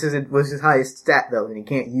flying was his highest stat though, and he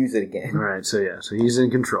can't use it again. Alright, so he's in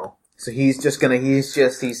control. So he's just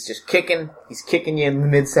kicking. He's kicking you in the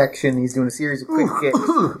midsection. He's doing a series of quick kicks,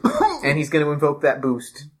 and he's gonna invoke that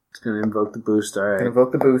boost. It's going to invoke the boost, Gonna alright.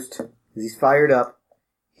 invoke the boost. 'Cause he's fired up.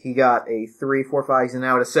 He got a 3, 4, 5. He's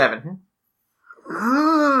now at a 7.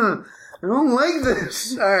 I don't like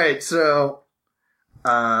this. Alright, so...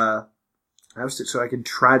 so I can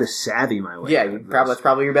try to savvy my way Yeah, out of this. that's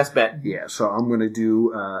probably your best bet. Yeah, so I'm gonna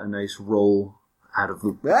do a nice roll out of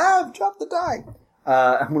the... I've dropped the die!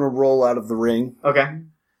 I'm gonna roll out of the ring, Okay.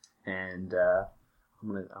 and I'm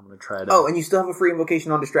gonna try to... Oh, and you still have a free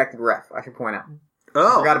invocation on distracted ref. I should point out.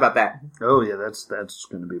 Oh! Forgot about that. Oh, yeah, that's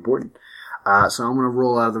gonna be important. So I'm gonna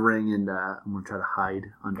roll out of the ring, and I'm gonna try to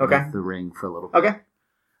hide under the ring for a little bit. Okay.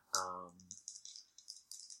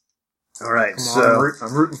 Alright, Come so... on,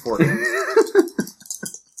 I'm rooting for you.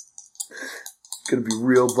 Gonna be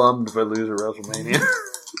real bummed if I lose at WrestleMania.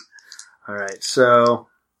 Alright, so...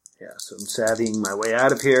 Yeah, so I'm savvying my way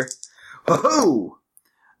out of here. Oh!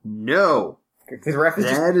 No! The ref is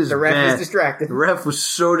That is the ref bad. is distracted. The ref was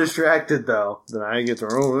so distracted, though, that I get to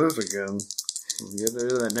roll this again. Get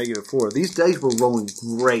rid of that -4. These dice were rolling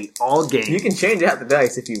great all game. You can change out the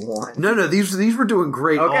dice if you want. No, these were doing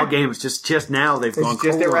great Okay. all games. Just now they've gone It's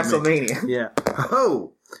just cold at on me. WrestleMania. Yeah.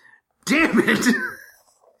 Oh, damn it!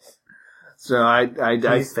 So I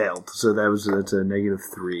failed. So that's a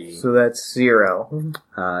 -3. So that's 0.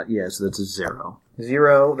 Yeah, so that's a 0.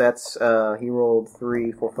 0, that's, he rolled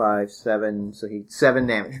 3, 4, 5, 7, so 7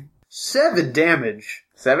 damage. 7 damage.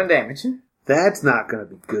 7 damage. That's not going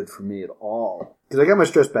to be good for me at all. Because I got my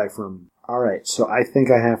stress back from... Alright, so I think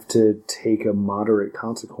I have to take a moderate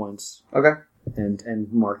consequence Okay.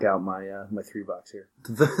 and mark out my my $3 here.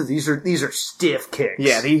 These are stiff kicks.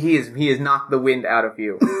 Yeah, he has knocked the wind out of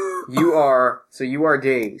you. You are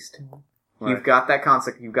dazed. Right. You've got the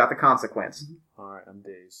consequence. Alright, I'm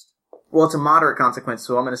dazed. Well, it's a moderate consequence,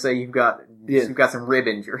 so I'm going to say you've got some rib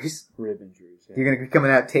injuries. Rib injuries. Yeah. You're going to be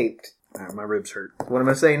coming out taped. Alright, my ribs hurt. What I'm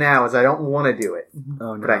going to say now is I don't want to do it,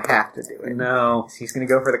 Oh, no. but I have to do it. No. He's going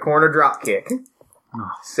to go for the corner drop kick.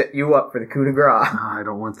 Oh. Set you up for the coup de grace. Oh, I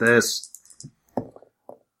don't want this.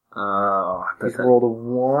 I bet He's that- rolled a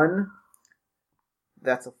 1.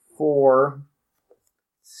 That's a 4.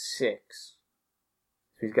 6.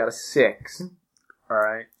 So he's got a 6.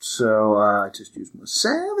 Alright, so, I just used my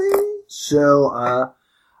savvy. So,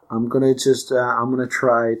 I'm gonna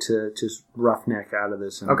try to just roughneck out of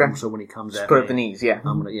this. And Okay. So when he comes Just at put me, up the knees, yeah.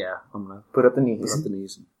 I'm gonna Put up the put knees. up the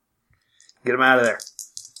knees and get him out of there.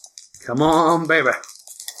 Come on, baby.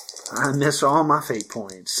 I miss all my fate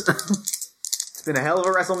points. It's been a hell of a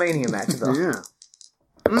WrestleMania match, though. Yeah.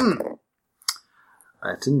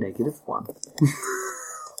 That's a -1.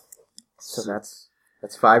 So that's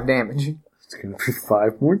 5 damage. It's going to be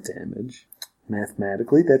 5 more damage.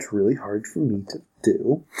 Mathematically, that's really hard for me to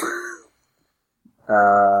do.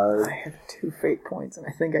 I have 2 fate points, and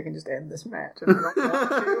I think I can just end this match. And I don't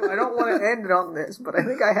want to. I don't want to end it on this, but I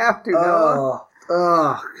think I have to. Noah.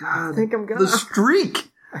 God. I think I'm gonna. The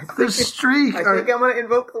streak! The streak! I think I'm gonna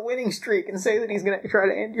invoke the winning streak and say that he's gonna try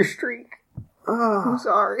to end your streak. I'm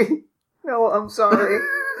sorry. No, I'm sorry.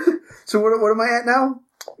 So what am I at now?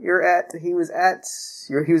 He was at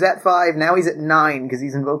 5, now he's at 9, because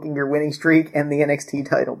he's invoking your winning streak and the NXT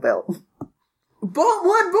title belt.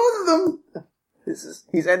 Both of them?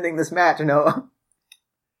 He's ending this match, Noah.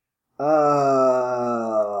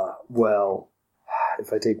 Well,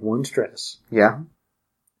 if I take 1 stress Yeah.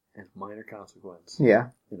 and a minor consequence Yeah.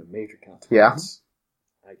 and a major consequence,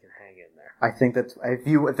 I can hang in there. I think that's,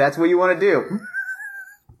 if that's what you want to do.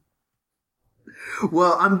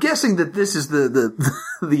 Well, I'm guessing that this is the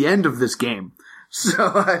end of this game. So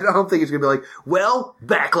I don't think it's going to be like, well,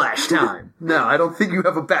 backlash time. No, I don't think you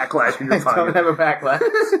have a backlash in your I don't pocket. have a backlash.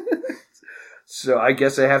 So I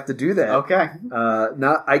guess I have to do that. Okay.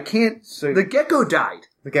 I can't. So- the gecko died.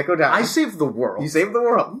 The gecko died. I saved the world. You saved the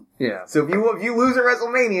world. Yeah. So if you lose at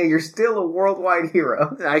WrestleMania, you're still a worldwide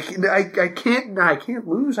hero. I can't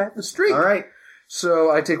lose. I have the streak. All right.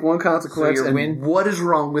 So I take 1 consequence. So you're and what is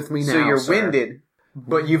wrong with me now? So you're sir? winded,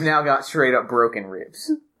 but you've now got straight up broken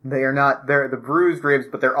ribs. They're the bruised ribs,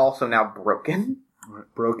 but they're also now broken.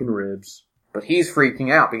 Broken ribs. But he's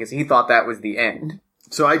freaking out because he thought that was the end.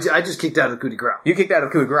 So I just kicked out of the coup de grace. You kicked out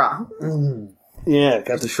of coup de grace. Yeah,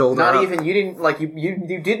 got the shoulder Not up. even, you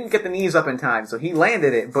didn't get the knees up in time, so he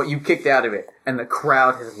landed it, but you kicked out of it, and the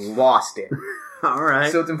crowd has lost it. All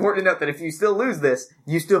right. So it's important to note that if you still lose this,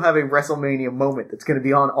 you still have a WrestleMania moment that's going to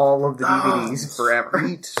be on all of the DVDs forever.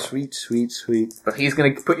 Sweet. But he's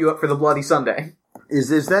going to put you up for the Bloody Sunday. Is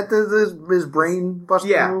that his brain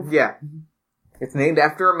busting move? Yeah. It's named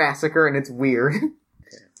after a massacre, and it's weird.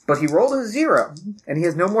 But he rolled a 0, and he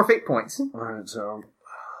has no more fate points. All right, so...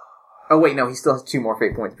 Oh, wait, no, he still has 2 more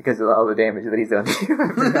fate points because of all the damage that he's done to you.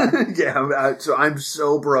 Yeah, so I'm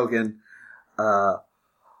so broken. I'm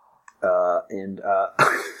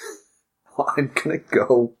gonna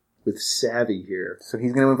go with Savvy here. So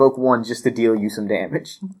he's gonna invoke 1 just to deal you some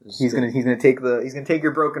damage. He's gonna take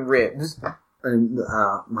your broken ribs. And,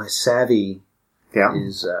 my Savvy Yeah.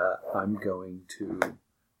 is, I'm going to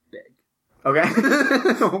beg. Okay.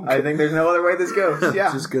 I think there's no other way this goes. Yeah.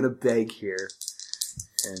 I'm just gonna beg here.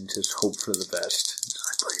 And just hope for the best. Just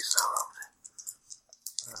like, please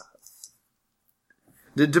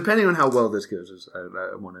don't. Depending on how well this goes, I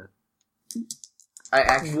want to... I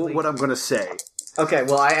actually... What I'm going to say. Okay,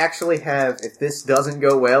 well, I actually have, if this doesn't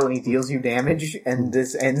go well and he deals you damage and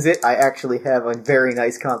this ends it, I actually have a very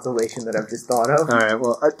nice consolation that I've just thought of. Alright,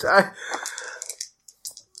 well,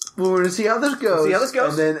 we're going to see how this goes. See how this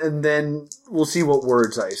goes? And then we'll see what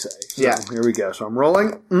words I say. So, Yeah. Here we go. So I'm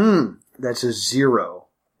rolling. That's a 0.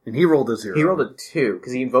 And he rolled a 0. He rolled a 2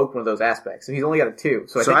 because he invoked one of those aspects. So he's only got a 2.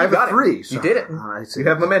 So I think I you have got a 3. it. So You did it. I say, You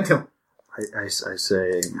have momentum. I say, I was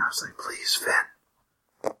like, please, Finn,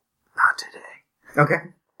 not today. Okay.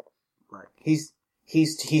 Like, He's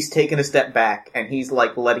taken a step back and he's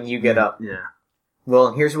like letting you get up. yeah.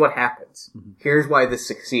 Well, here's what happens. Here's why this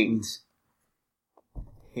succeeds.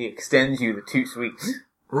 He extends you the 2 sweets.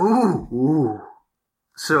 Ooh.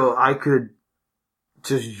 So I could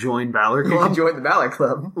just join Valor You Club? can join the Ballet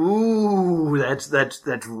Club. Ooh,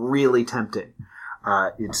 that's really tempting.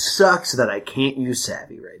 It sucks that I can't use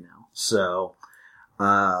Savvy right now. So,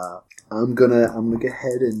 I'm gonna go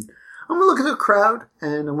ahead and I'm gonna look at the crowd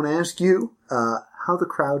and I'm gonna ask you, how the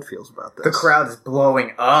crowd feels about this. The crowd is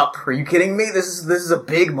blowing up. Are you kidding me? This is a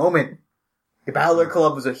big moment. The Balor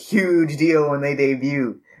Club was a huge deal when they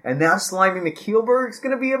debuted. And now Slimy McKeelberg's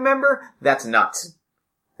gonna be a member? That's nuts.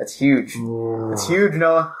 That's huge. That's huge,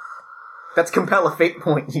 Noah. That's compel a fate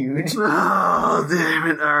point huge. Oh, damn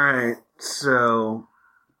it. Alright. So,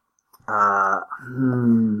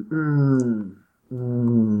 I'm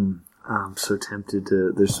so tempted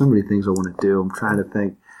to, there's so many things I want to do. I'm trying to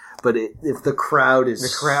think. But if the crowd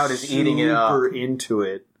is eating it up. super into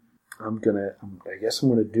it, I guess I'm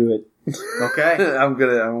gonna do it. Okay. I'm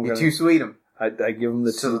gonna. You too sweet him. I give him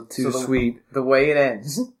the too sweet. The way it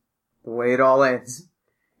ends. The way it all ends.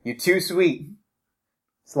 You too sweet.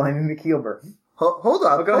 Slimy McKeelberg. Hold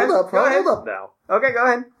up. Go ahead. Hold up now. Okay, go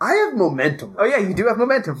ahead. I have momentum. Oh yeah, you do have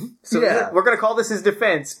momentum. So Yeah. we're gonna call this his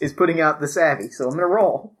defense, is putting out the Savvy. So I'm gonna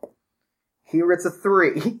roll. He gets a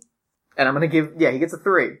 3. And I'm gonna he gets a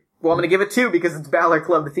 3. Well, I'm gonna give it 2 because it's Balor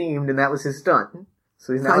Club themed and that was his stunt.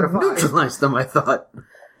 So he's now at a 5. neutralized them, I thought.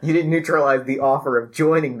 You didn't neutralize the offer of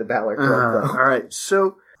joining the Balor Club, though. Alright,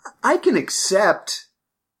 so I can accept.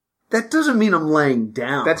 That doesn't mean I'm laying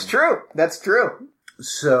down. That's true. That's true.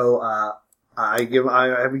 So, I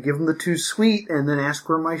would give him the too sweet and then ask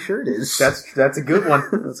where my shirt is. That's a good one.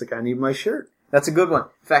 It's like, I need my shirt. That's a good one.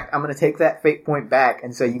 In fact, I'm gonna take that fate point back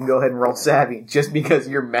and say you can go ahead and roll Savvy just because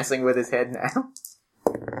you're messing with his head now.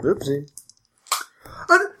 Oopsie.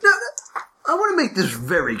 Now, I want to make this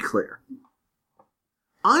very clear.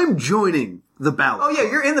 I'm joining the ballot. Oh yeah,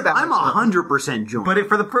 you're in the Balor I'm Club. 100% joining. But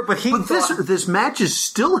This match is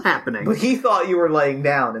still happening. But he thought you were laying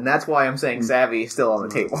down, and that's why I'm saying Savvy is still on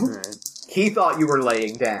the table. Alright. He thought you were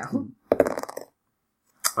laying down.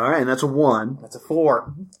 Alright, and that's a 1. That's a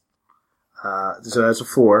 4. So that's a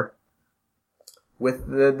 4. With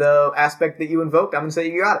the aspect that you invoked, I'm gonna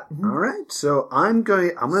say you got it. Alright, so I'm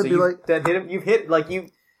gonna So be like, that hit him. You've hit like you.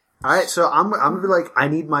 alright, so I'm gonna be like, I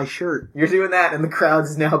need my shirt. You're doing that, and the crowd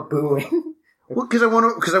is now booing. Well, because I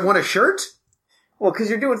want a shirt? Well, because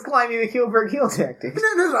you're doing Slimy McKeelberg heel tactics.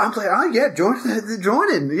 No, I'm like, oh yeah,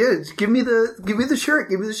 join in. Yeah, give me the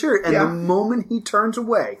shirt. And Yeah. the moment he turns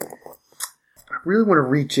away, I really want to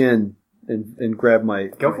reach in and grab my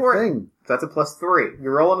Go for it. thing So that's a +3.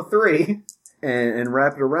 You're rolling a 3. and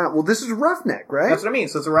wrap it around. Well, this is roughneck, right? That's what I mean.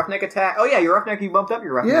 So it's a roughneck attack. Oh yeah, your roughneck. You bumped up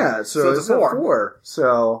your roughneck. Yeah, so it's a 4. 4.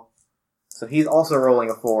 So he's also rolling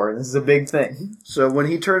a 4. This is a big thing. So when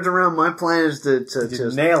he turns around, my plan is to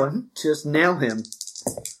Just nail him. just nail him.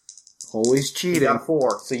 Always He cheating. got a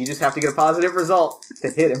 4. So you just have to get a positive result to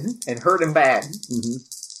hit him and hurt him bad.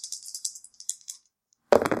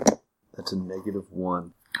 That's a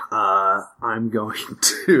 -1. I'm going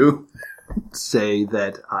to say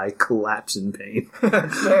that I collapse in pain.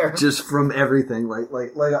 That's fair. Just from everything. Like,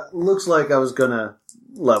 looks like I was gonna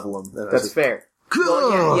level him. And I was That's just, fair.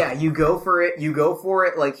 Well, yeah, you go for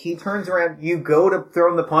it, like, he turns around, you go to throw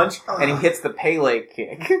him the punch, and he hits the Pele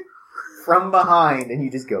kick from behind, and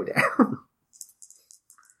you just go down.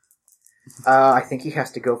 I think he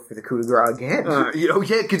has to go for the coup de grace again. yeah,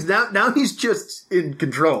 because now he's just in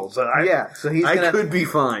control, so so he's gonna... I could be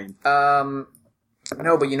fine.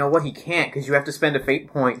 No, but you know what? He can't, because you have to spend a fate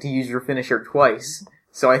point to use your finisher twice.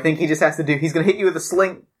 So I think he just has to he's gonna hit you with a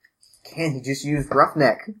sling. Can he just use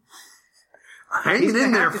roughneck? Hang it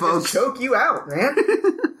in there, folks. Just choke you out, man.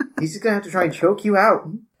 He's just gonna have to try and choke you out.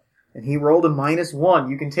 And he rolled a -1.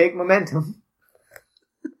 You can take momentum.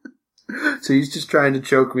 So he's just trying to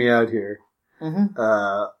choke me out here.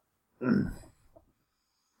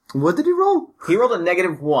 What did he roll? He rolled a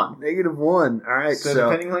 -1. -1. All right, So so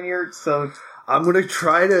depending on your I'm gonna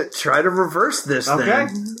try to reverse this Okay.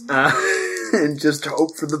 thing, and just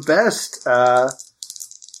hope for the best. That's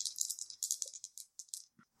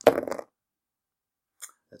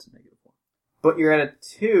a -1. but you're at a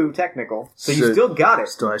 2 technical, so you still got it.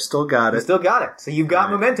 I still got You it. still got it. So you've got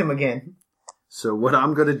All right. momentum again. So what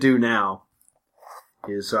I'm gonna do now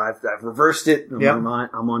is, so I've reversed it. Yep. I'm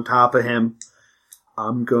on top of him.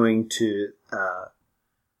 I'm going to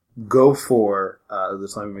go for the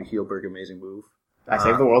Slimy McKeelberg amazing move. I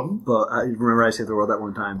saved the world. But remember, I saved the world that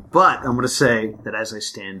one time. But I'm going to say that as I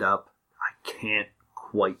stand up, I can't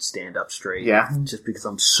quite stand up straight. Yeah. Just because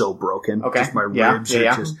I'm so broken. Okay. Just my ribs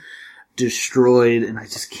are just destroyed, and I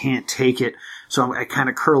just can't take it. So I kind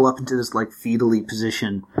of curl up into this like fetally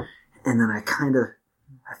position, and then I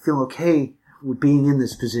feel okay with being in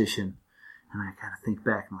this position. And I kind of think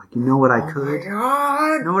back, and I'm like, you know what I could? Oh my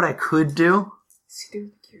God. You know what I could do?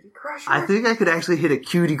 Dude, Cutie Crusher. I think I could actually hit a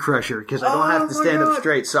Cutie Crusher because I don't have to stand up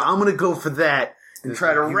straight. So I'm going to go for that and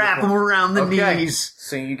try to wrap him around the knees.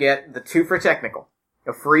 So you get the 2 for technical.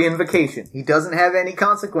 A free invocation. He doesn't have any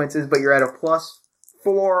consequences, but you're at a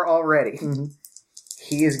 +4 already. Mm-hmm.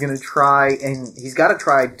 He is going to try, and he's got to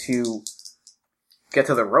try to get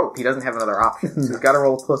to the rope. He doesn't have another option. So he's got to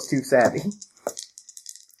roll a +2 savvy.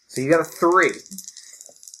 So you got a 3.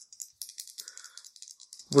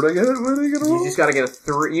 What do I get? You just gotta get a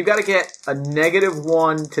 3. You gotta get a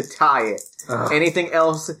 -1 to tie it. Anything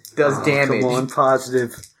else does damage. Come on,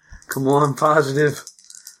 positive. Come on, positive.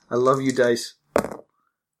 I love you, dice.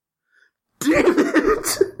 Damn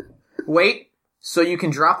it! Wait, so you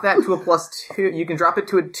can drop that to a +2. You can drop it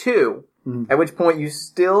to a 2, at which point you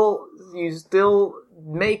still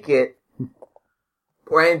make it,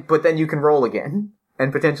 but then you can roll again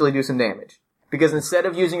and potentially do some damage. Because instead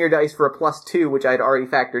of using your dice for a +2, which I'd already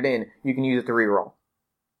factored in, you can use it to reroll.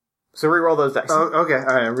 So reroll those dice. Oh, okay,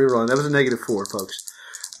 alright, I'm rerolling. That was a -4, folks.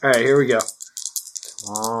 Alright, here we go.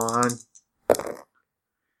 Come on.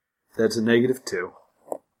 That's a -2.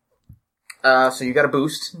 So you got a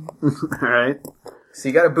boost. Alright. So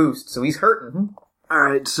you got a boost. So he's hurting.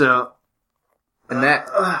 Alright, so... And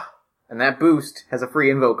that boost has a free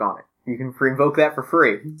invoke on it. You can free invoke that for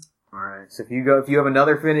free. Alright. So if you have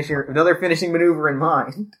another finishing maneuver in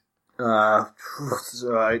mind.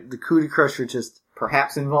 The Cootie Crusher just...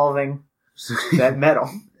 Perhaps involving that metal.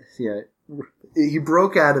 Yeah. He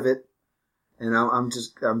broke out of it, and I'm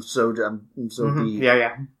so deep.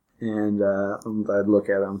 Yeah. And I'd look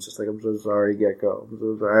at him, I'm just like, I'm so sorry, Gecko. I'm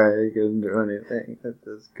so sorry, I couldn't do anything. I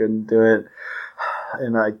just couldn't do it.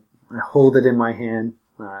 And I hold it in my hand,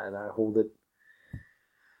 and I hold it,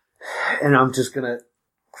 and I'm just gonna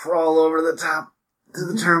crawl over the top to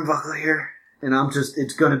the turnbuckle here, and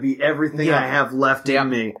it's gonna be everything I have left in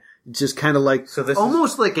me. Just kind of like,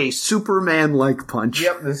 almost like a Superman-like punch.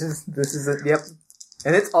 Yep, this is it, yep.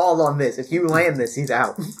 And it's all on this. If you land this, he's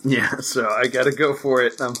out. Yeah, so I gotta go for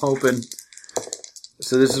it. I'm hoping.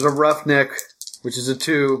 So this is a Roughneck, which is a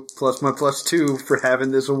 2, plus my +2 for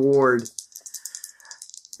having this award.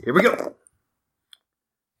 Here we go.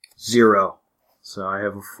 0. So I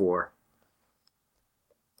have a 4.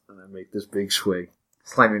 And I make this big swing.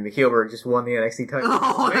 Slimy McKeelberg just won the NXT title.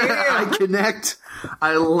 Oh, I connect.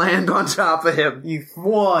 I land on top of him. You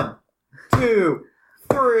 1, 2,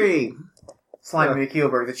 3. Slimy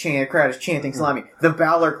McKeelberg, the crowd is chanting Slimy. The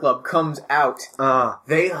Balor Club comes out.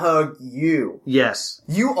 They hug you. Yes.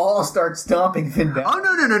 You all start stomping Finn Balor. Oh,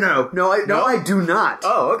 no, I do not.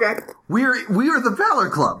 Oh, okay. We are the Balor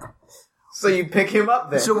Club. So you pick him up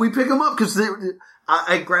then. So we pick him up because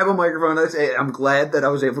I grab a microphone and I say, I'm glad that I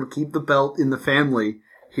was able to keep the belt in the family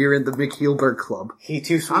here in the McKeelberg Club. He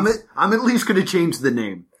too sweet. I'm at least going to change the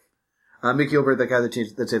name. McKeelberg, that guy that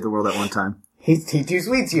saved the world at one time. He too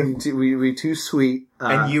sweets you. We too sweet.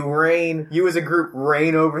 And you as a group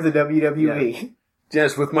reign over the WWE. Yeah.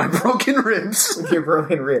 Just with my broken ribs. With your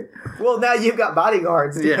broken rib. Well, now you've got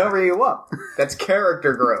bodyguards to cover you up. That's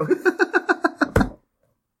character growth.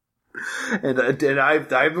 and I'm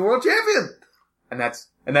the world champion. And that's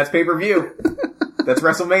pay-per-view. That's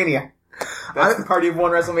WrestleMania. That's the Party of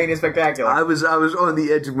One WrestleMania Spectacular. I was on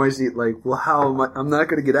the edge of my seat, like, well, how am I'm not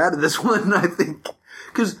going to get out of this one, I think.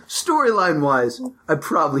 Because storyline-wise, I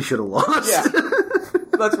probably should have lost. Yeah.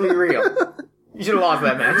 Let's be real. You should have lost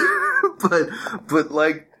that match. but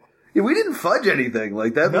like, we didn't fudge anything.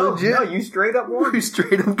 Like, that legit. No, you straight up won. We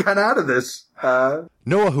straight up got out of this.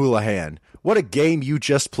 Noah Houlihan, what a game you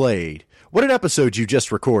just played. What an episode you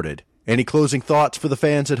just recorded. Any closing thoughts for the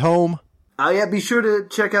fans at home? Yeah, be sure to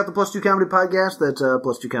check out the Plus 2 Comedy podcast. That's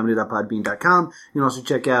plus2comedy.podbean.com. You can also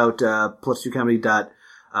check out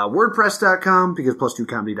plus2comedy.wordpress.com because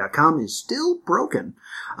plus2comedy.com is still broken.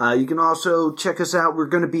 You can also check us out. We're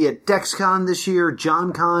going to be at DexCon this year,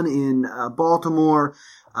 JohnCon in Baltimore,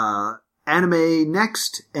 Anime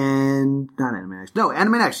Next, yes,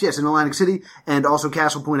 in Atlantic City, and also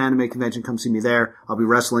Castle Point Anime Convention. Come see me there. I'll be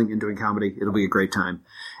wrestling and doing comedy. It'll be a great time.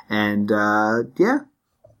 And, yeah.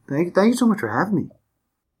 Thank you so much for having me.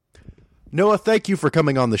 Noah, thank you for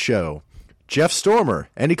coming on the show. Jeff Stormer,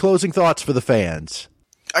 any closing thoughts for the fans?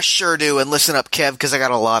 I sure do, and listen up, Kev, because I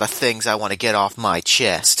got a lot of things I want to get off my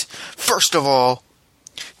chest. First of all,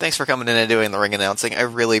 thanks for coming in and doing the ring announcing. I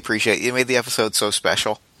really appreciate it. You made the episode so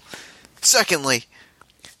special. Secondly,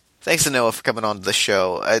 thanks to Noah for coming on to the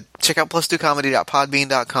show. Check out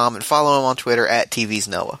plus2comedy.podbean.com and follow him on Twitter at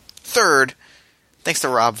TVsNoah. Third, thanks to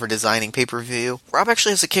Rob for designing pay-per-view. Rob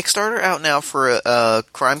actually has a Kickstarter out now for a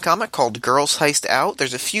crime comic called Girls Heist Out.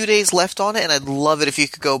 There's a few days left on it, and I'd love it if you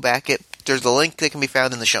could go back it. There's a link that can be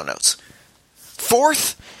found in the show notes.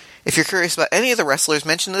 Fourth, if you're curious about any of the wrestlers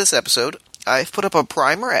mentioned in this episode, I've put up a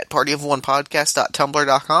primer at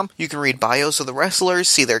partyofonepodcast.tumblr.com. You can read bios of the wrestlers,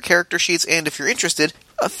 see their character sheets, and if you're interested,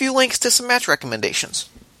 a few links to some match recommendations.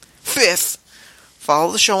 Fifth,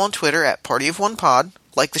 follow the show on Twitter at partyofonepod,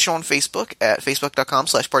 like the show on Facebook at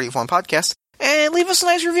facebook.com/partyofonepodcast, and leave us a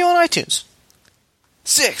nice review on iTunes.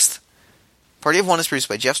 Sixth, Party of One is produced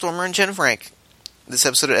by Jeff Stormer and Jen Frank. This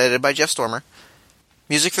episode is edited by Jeff Stormer.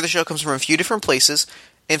 Music for the show comes from a few different places.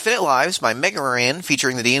 Infinite Lives by Mega Ran,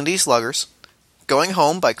 featuring the D&D Sluggers. Going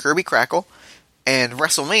Home by Kirby Crackle. And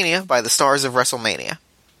WrestleMania by the Stars of WrestleMania.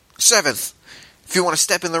 Seventh, if you want to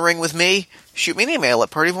step in the ring with me, shoot me an email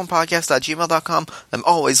at partyofonepodcast@gmail.com. I'm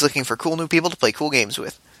always looking for cool new people to play cool games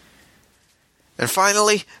with. And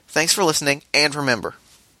finally, thanks for listening, and remember,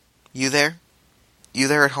 you there? You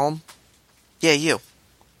there at home? Yeah, you.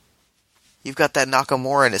 You've got that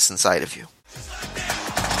Nakamura-ness inside of you.